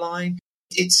 is online.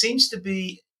 It seems to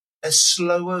be a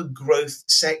slower growth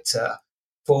sector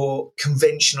for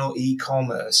conventional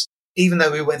e-commerce, even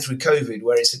though we went through COVID,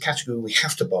 where it's a category we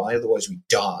have to buy, otherwise we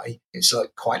die. It's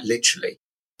like quite literally.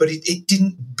 But it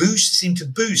didn't seem to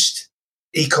boost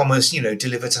e-commerce,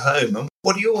 deliver to home. And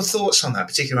what are your thoughts on that,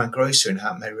 particularly around grocery and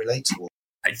how it may relate to all?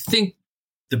 I think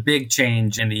the big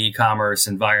change in the e-commerce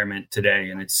environment today,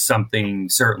 and it's something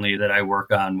certainly that I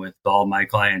work on with all my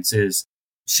clients, is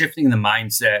shifting the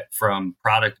mindset from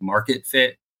product market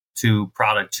fit to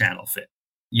product channel fit.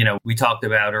 We talked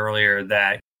about earlier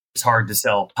that it's hard to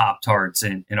sell Pop-Tarts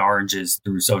and oranges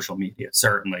through social media,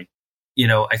 certainly.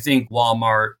 I think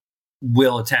Walmart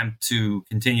will attempt to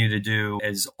continue to do,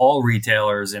 as all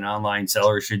retailers and online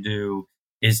sellers should do,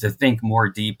 is to think more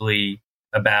deeply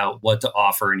about what to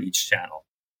offer in each channel.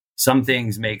 Some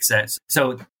things make sense.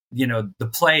 So, the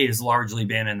play has largely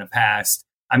been in the past,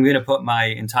 I'm going to put my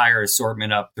entire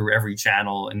assortment up through every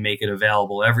channel and make it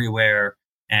available everywhere.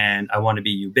 And I want to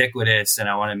be ubiquitous, and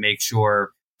I want to make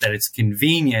sure that it's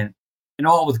convenient, and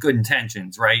all with good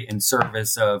intentions, right? In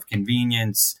service of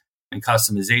convenience and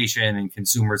customization and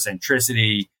consumer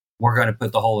centricity, we're going to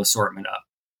put the whole assortment up.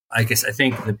 I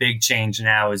think the big change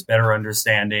now is better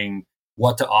understanding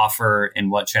what to offer in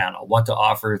what channel, what to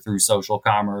offer through social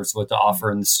commerce, what to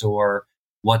offer in the store,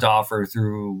 what to offer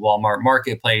through Walmart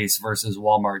Marketplace versus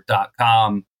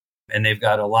Walmart.com. And they've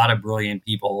got a lot of brilliant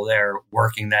people there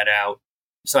working that out.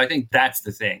 So I think that's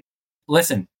the thing.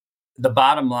 Listen, the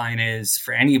bottom line is,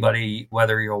 for anybody,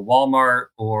 whether you're Walmart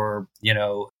or,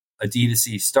 a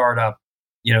D2C startup,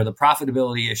 the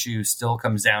profitability issue still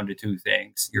comes down to two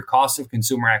things: your cost of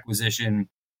consumer acquisition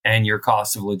and your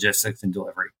cost of logistics and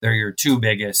delivery. They're your two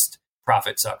biggest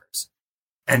profit suckers.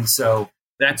 And so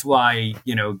that's why,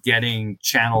 getting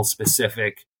channel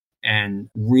specific and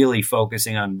really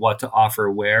focusing on what to offer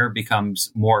where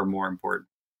becomes more and more important.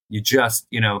 You just,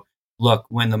 look,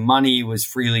 when the money was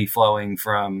freely flowing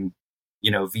from,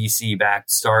 VC-backed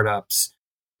startups,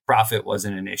 profit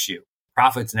wasn't an issue.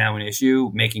 Profit's now an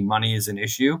issue. Making money is an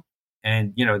issue.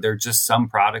 And, there are just some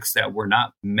products that were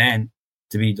not meant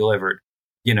to be delivered.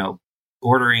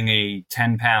 Ordering a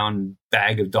 10-pound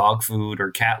bag of dog food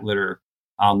or cat litter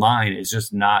online is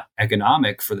just not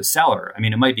economic for the seller. I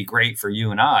mean, it might be great for you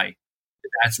and I,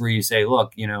 but that's where you say,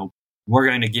 look, we're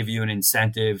going to give you an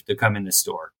incentive to come in the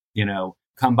store.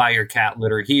 Come buy your cat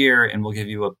litter here and we'll give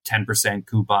you a 10%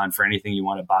 coupon for anything you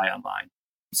want to buy online.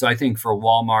 So I think for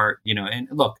Walmart, and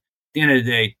look, at the end of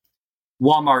the day,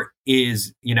 Walmart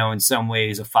is, in some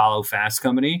ways a follow fast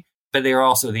company, but they are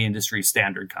also the industry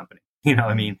standard company.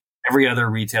 every other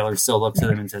retailer still looks at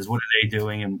them and says, what are they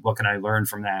doing and what can I learn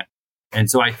from that? And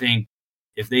so I think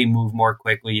if they move more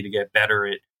quickly to get better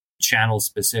at channel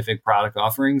specific product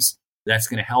offerings, that's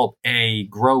going to help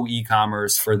grow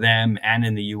e-commerce for them and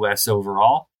in the US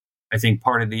overall. I think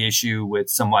part of the issue with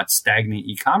somewhat stagnant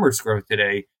e-commerce growth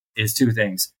today is two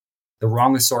things. The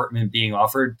wrong assortment being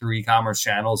offered through e-commerce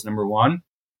channels, number one.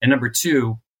 And number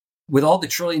two, with all the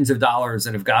trillions of dollars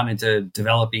that have gone into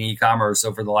developing e-commerce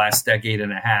over the last decade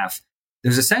and a half,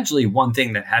 there's essentially one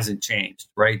thing that hasn't changed,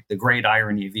 right? The great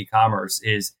irony of e-commerce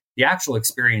is the actual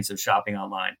experience of shopping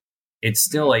online. It's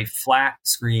still a flat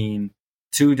screen,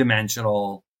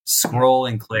 two-dimensional, scroll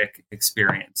and click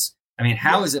experience. I mean,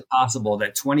 how is it possible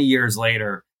that 20 years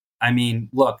later, I mean,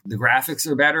 look, the graphics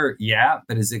are better, yeah,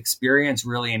 but is the experience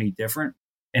really any different?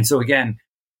 And so again,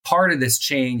 part of this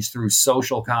change through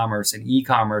social commerce and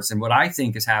e-commerce, and what I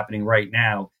think is happening right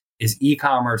now is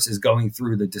e-commerce is going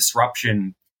through the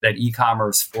disruption that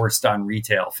e-commerce forced on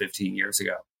retail 15 years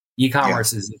ago.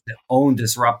 E-commerce is its own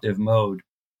disruptive mode,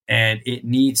 and it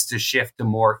needs to shift to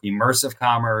more immersive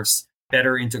commerce,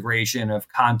 better integration of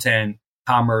content,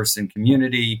 commerce, and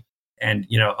community, and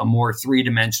a more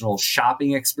three-dimensional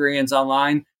shopping experience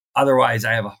online. Otherwise,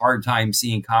 I have a hard time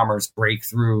seeing commerce break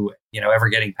through, ever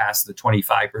getting past the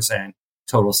 25%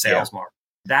 total sales mark.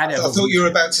 I thought you were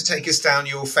about to take us down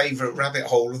your favorite rabbit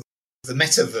hole of the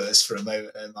metaverse for a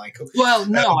moment, Michael. Well,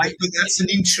 no, but that's an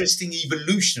interesting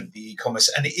evolution of the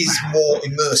e-commerce, and it is more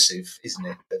immersive, isn't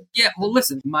it? Yeah. Well,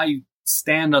 listen, my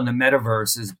stand on the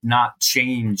metaverse has not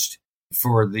changed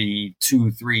for the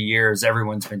 2-3 years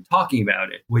everyone's been talking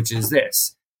about it, which is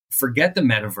this. Forget the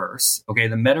metaverse. Okay.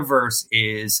 The metaverse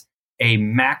is a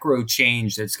macro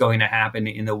change that's going to happen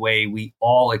in the way we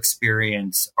all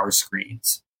experience our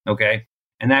screens. Okay.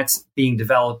 And that's being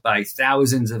developed by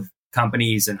thousands of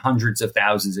companies and hundreds of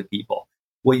thousands of people.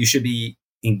 What you should be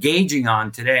engaging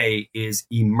on today is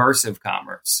immersive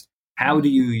commerce. How do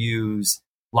you use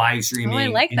live streaming? I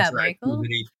like that, Michael.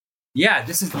 Yeah,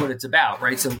 this is what it's about,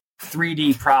 right? So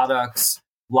 3D products,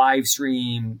 live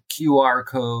stream, QR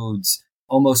codes,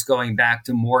 almost going back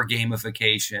to more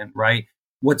gamification, right?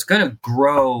 What's going to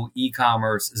grow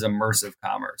e-commerce is immersive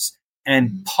commerce.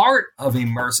 And part of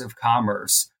immersive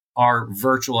commerce are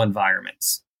virtual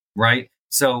environments, right?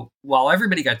 So while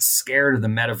everybody got scared of the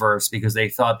metaverse because they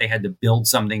thought they had to build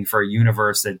something for a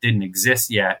universe that didn't exist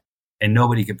yet and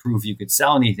nobody could prove you could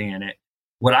sell anything in it,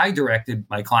 what I directed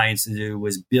my clients to do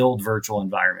was build virtual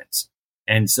environments.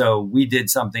 And so we did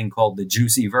something called the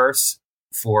Juicyverse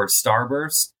for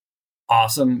Starburst.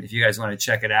 Awesome. If you guys want to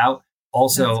check it out.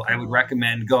 Also, cool. I would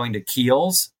recommend going to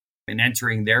Kiehl's and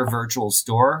entering their virtual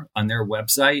store on their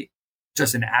website.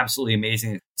 Just an absolutely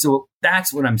amazing. So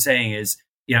that's what I'm saying is,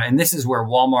 and this is where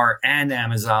Walmart and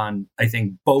Amazon, I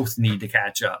think both need to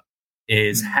catch up,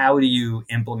 is how do you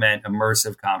implement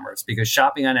immersive commerce? Because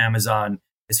shopping on Amazon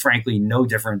is frankly no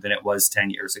different than it was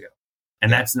 10 years ago.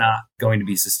 And that's not going to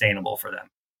be sustainable for them.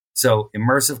 So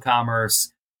immersive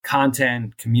commerce,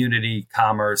 content, community,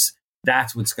 commerce,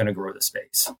 that's what's going to grow the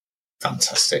space.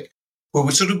 Fantastic. Well,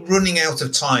 we're sort of running out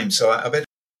of time, so I better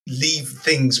leave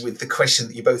things with the question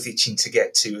that you're both itching to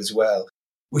get to as well,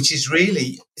 which is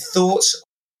really thoughts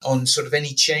on sort of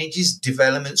any changes,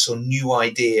 developments or new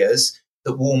ideas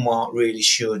that Walmart really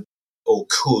should or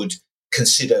could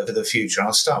consider for the future.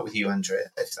 I'll start with you,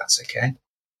 Andrea, if that's okay.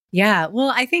 Yeah,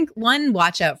 well, I think one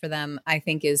watch out for them, I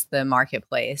think, is the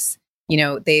marketplace.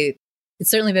 It's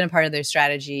certainly been a part of their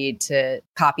strategy to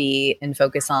copy and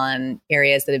focus on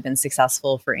areas that have been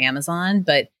successful for Amazon.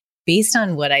 But based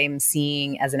on what I'm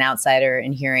seeing as an outsider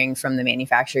and hearing from the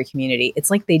manufacturer community,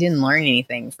 it's like they didn't learn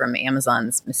anything from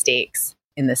Amazon's mistakes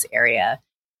in this area.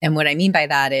 And what I mean by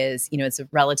that is, it's a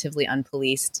relatively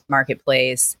unpoliced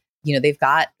marketplace. They've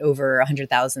got over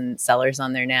 100,000 sellers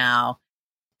on there now,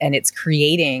 and it's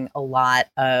creating a lot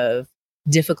of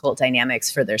difficult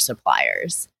dynamics for their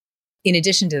suppliers. In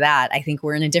addition to that, I think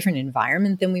we're in a different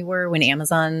environment than we were when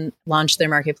Amazon launched their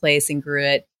marketplace and grew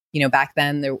it. Back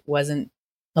then there wasn't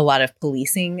a lot of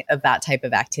policing of that type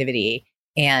of activity,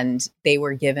 and they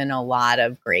were given a lot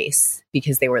of grace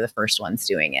because they were the first ones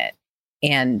doing it.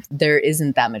 And there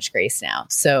isn't that much grace now.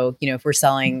 So,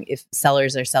 if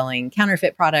sellers are selling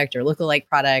counterfeit product or lookalike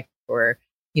product or,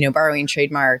 borrowing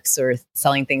trademarks or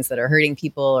selling things that are hurting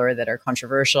people or that are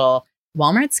controversial,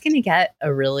 Walmart's going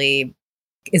to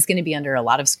is going to be under a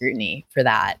lot of scrutiny for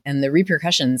that. And the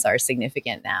repercussions are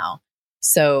significant now.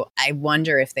 So I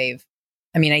wonder if I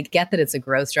get that it's a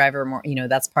growth driver more,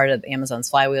 that's part of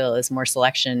Amazon's flywheel is more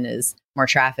selection, is more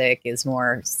traffic, is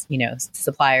more,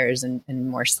 suppliers and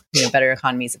more, better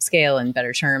economies of scale and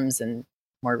better terms and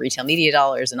more retail media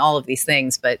dollars and all of these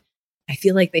things. But I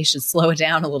feel like they should slow it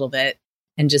down a little bit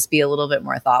and just be a little bit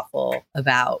more thoughtful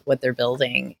about what they're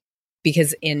building.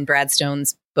 Because in Brad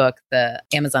Stone's book, the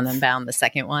Amazon Unbound, the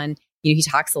second one, he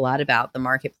talks a lot about the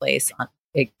marketplace on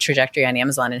trajectory on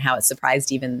Amazon and how it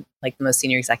surprised even like the most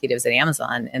senior executives at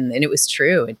Amazon. And it was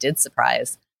true. It did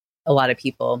surprise a lot of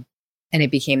people. And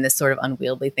it became this sort of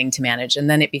unwieldy thing to manage. And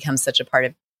then it becomes such a part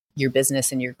of your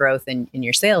business and your growth and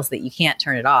your sales that you can't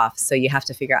turn it off. So you have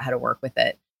to figure out how to work with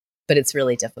it. But it's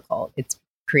really difficult. It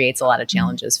creates a lot of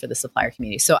challenges for the supplier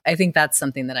community. So I think that's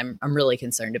something that I'm really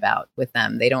concerned about with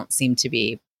them. They don't seem to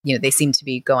be, they seem to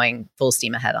be going full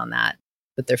steam ahead on that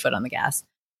with their foot on the gas.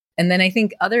 And then I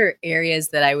think other areas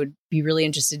that I would be really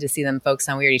interested to see them focus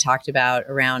on, we already talked about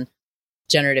around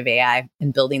generative AI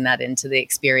and building that into the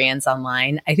experience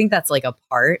online. I think that's like a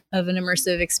part of an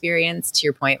immersive experience. To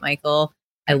your point, Michael,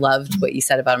 I loved what you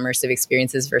said about immersive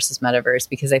experiences versus metaverse,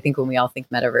 because I think when we all think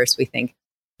metaverse, we think,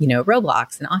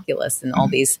 Roblox and Oculus and all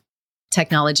these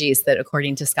technologies that,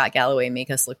 according to Scott Galloway,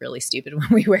 make us look really stupid when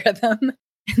we wear them.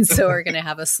 And so we're going to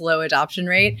have a slow adoption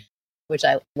rate, which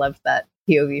I loved that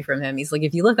POV from him. He's like,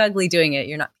 if you look ugly doing it,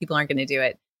 people aren't going to do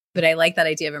it. But I like that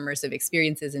idea of immersive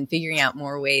experiences and figuring out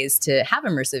more ways to have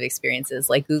immersive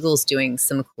experiences. Like Google's doing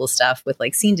some cool stuff with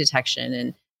like scene detection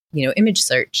and, image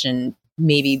search, and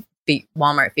maybe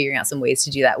Walmart figuring out some ways to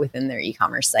do that within their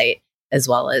e-commerce site, as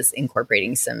well as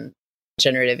incorporating some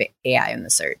generative AI in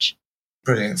the search.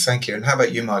 Brilliant. Thank you. And how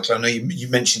about you, Michael? I know you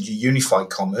mentioned your unified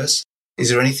commerce. Is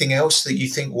there anything else that you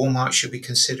think Walmart should be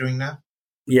considering now?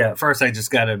 Yeah. First, I just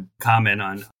got to comment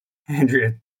on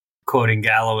Andrea quoting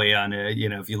Galloway on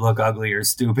if you look ugly or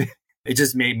stupid. It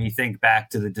just made me think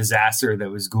back to the disaster that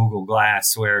was Google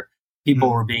Glass, where people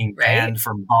were being banned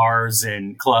from bars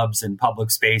and clubs and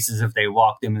public spaces if they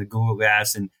walked into the Google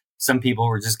Glass, and some people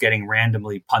were just getting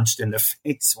randomly punched in the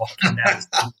face walking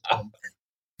down.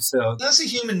 So that's a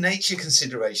human nature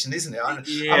consideration, isn't it?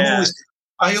 Yeah.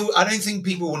 I don't think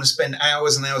people want to spend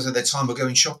hours and hours of their time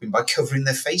going shopping by covering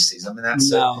their faces. I mean,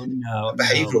 that's a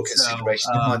behavioral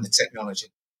consideration, never mind the technology.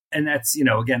 And that's,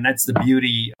 again, that's the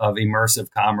beauty of immersive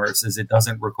commerce, is it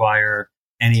doesn't require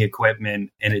any equipment,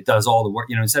 and it does all the work.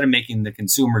 Instead of making the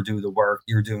consumer do the work,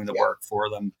 you're doing the work for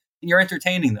them, and you're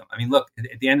entertaining them. I mean, look,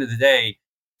 at the end of the day,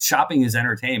 shopping is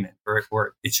entertainment,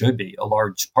 or it should be a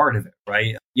large part of it,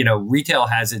 right? Retail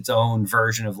has its own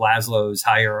version of Maslow's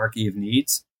hierarchy of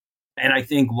needs. And I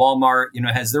think Walmart,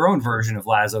 has their own version of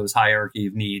Maslow's hierarchy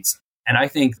of needs. And I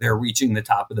think they're reaching the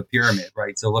top of the pyramid,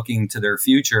 right? So looking to their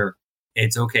future,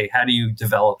 it's okay, how do you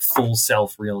develop full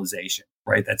self-realization,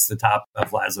 right? That's the top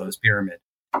of Maslow's pyramid.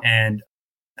 And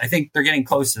I think they're getting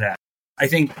close to that. I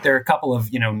think there are a couple of,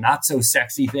 not so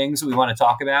sexy things we want to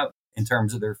talk about in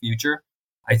terms of their future.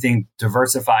 I think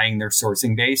diversifying their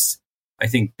sourcing base, I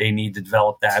think they need to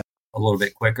develop that a little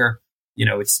bit quicker.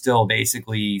 It's still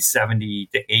basically 70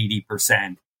 to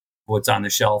 80% of what's on the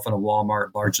shelf in a Walmart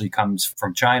largely comes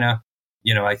from China.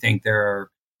 I think there are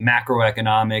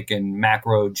macroeconomic and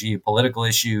macro geopolitical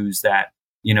issues that,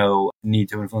 need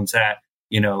to influence that.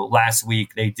 Last week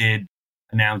they did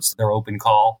announce their open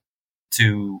call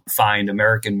to find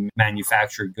American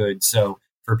manufactured goods. So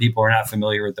for people who are not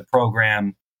familiar with the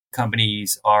program,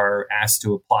 companies are asked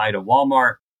to apply to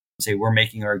Walmart, say, we're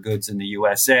making our goods in the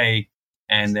USA.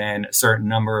 And then a certain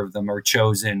number of them are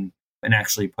chosen and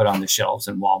actually put on the shelves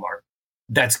in Walmart.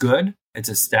 That's good. It's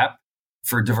a step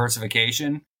for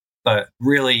diversification, but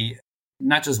really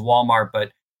not just Walmart,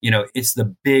 but it's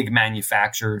the big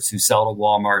manufacturers who sell to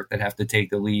Walmart that have to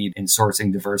take the lead in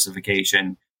sourcing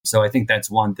diversification. So I think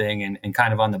that's one thing, and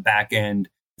kind of on the back end,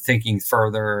 thinking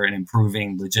further and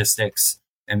improving logistics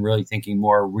and really thinking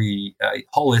more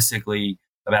holistically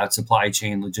about supply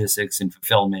chain logistics and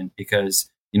fulfillment, because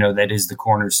that is the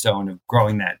cornerstone of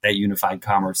growing that unified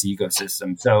commerce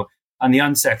ecosystem. So on the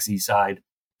unsexy side,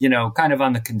 kind of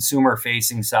on the consumer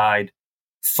facing side,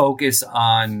 focus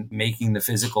on making the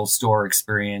physical store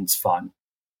experience fun.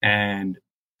 And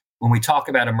when we talk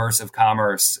about immersive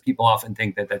commerce, people often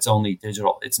think that that's only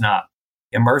digital. It's not.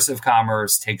 Immersive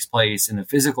commerce takes place in the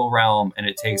physical realm, and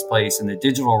it takes place in the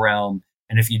digital realm.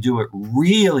 And if you do it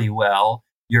really well,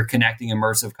 you're connecting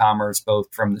immersive commerce both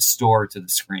from the store to the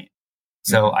screen.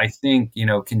 So I think,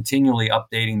 continually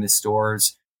updating the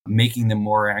stores, making them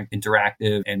more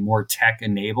interactive and more tech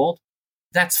enabled,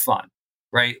 that's fun,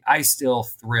 right? I still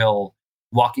thrill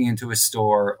walking into a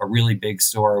store, a really big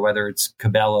store, whether it's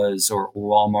Cabela's or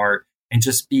Walmart, and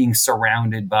just being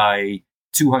surrounded by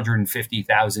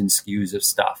 250,000 SKUs of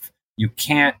stuff. You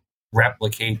can't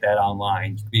replicate that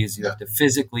online because you have to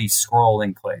physically scroll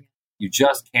and click. You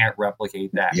just can't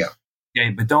replicate that. Yeah.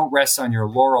 Okay, but don't rest on your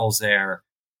laurels there.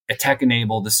 Tech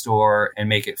enable the store and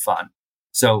make it fun.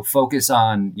 So focus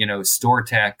on, store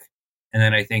tech. And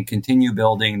then I think continue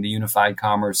building the unified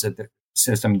commerce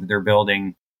system that they're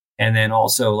building. And then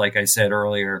also, like I said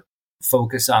earlier,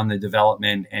 focus on the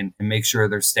development and make sure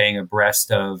they're staying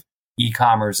abreast of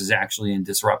e-commerce is actually in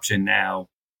disruption now.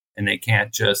 And they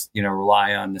can't just,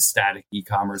 rely on the static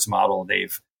e-commerce model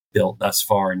they've built thus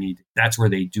far. That's where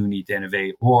they do need to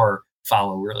innovate or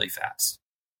follow really fast.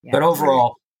 Yeah, but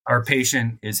overall, our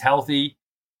patient is healthy.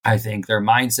 I think their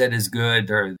mindset is good.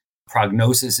 Their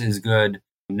prognosis is good.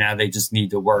 Now they just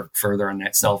need to work further on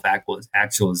that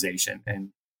self-actualization. And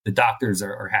the doctors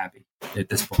are happy at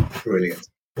this point. Brilliant.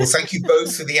 Well, thank you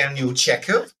both for the annual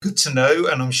checkup. Good to know.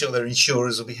 And I'm sure their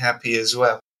insurers will be happy as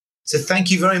well. So thank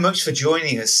you very much for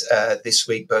joining us this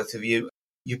week, both of you.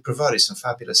 You've provided some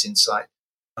fabulous insight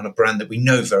on a brand that we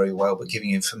know very well, but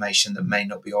giving information that may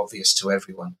not be obvious to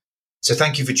everyone. So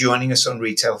thank you for joining us on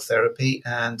Retail Therapy,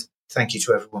 and thank you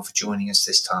to everyone for joining us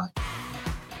this time.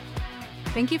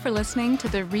 Thank you for listening to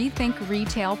the Rethink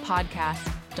Retail podcast.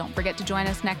 Don't forget to join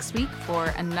us next week for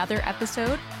another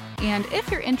episode. And if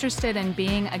you're interested in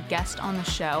being a guest on the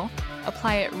show,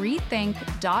 apply at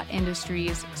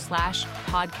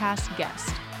rethink.industries/podcast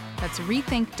guest. That's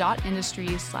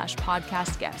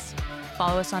rethink.industries/podcast guest.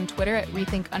 Follow us on Twitter at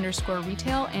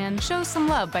rethink_retail and show some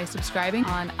love by subscribing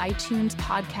on iTunes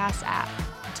podcast app.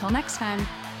 Until next time.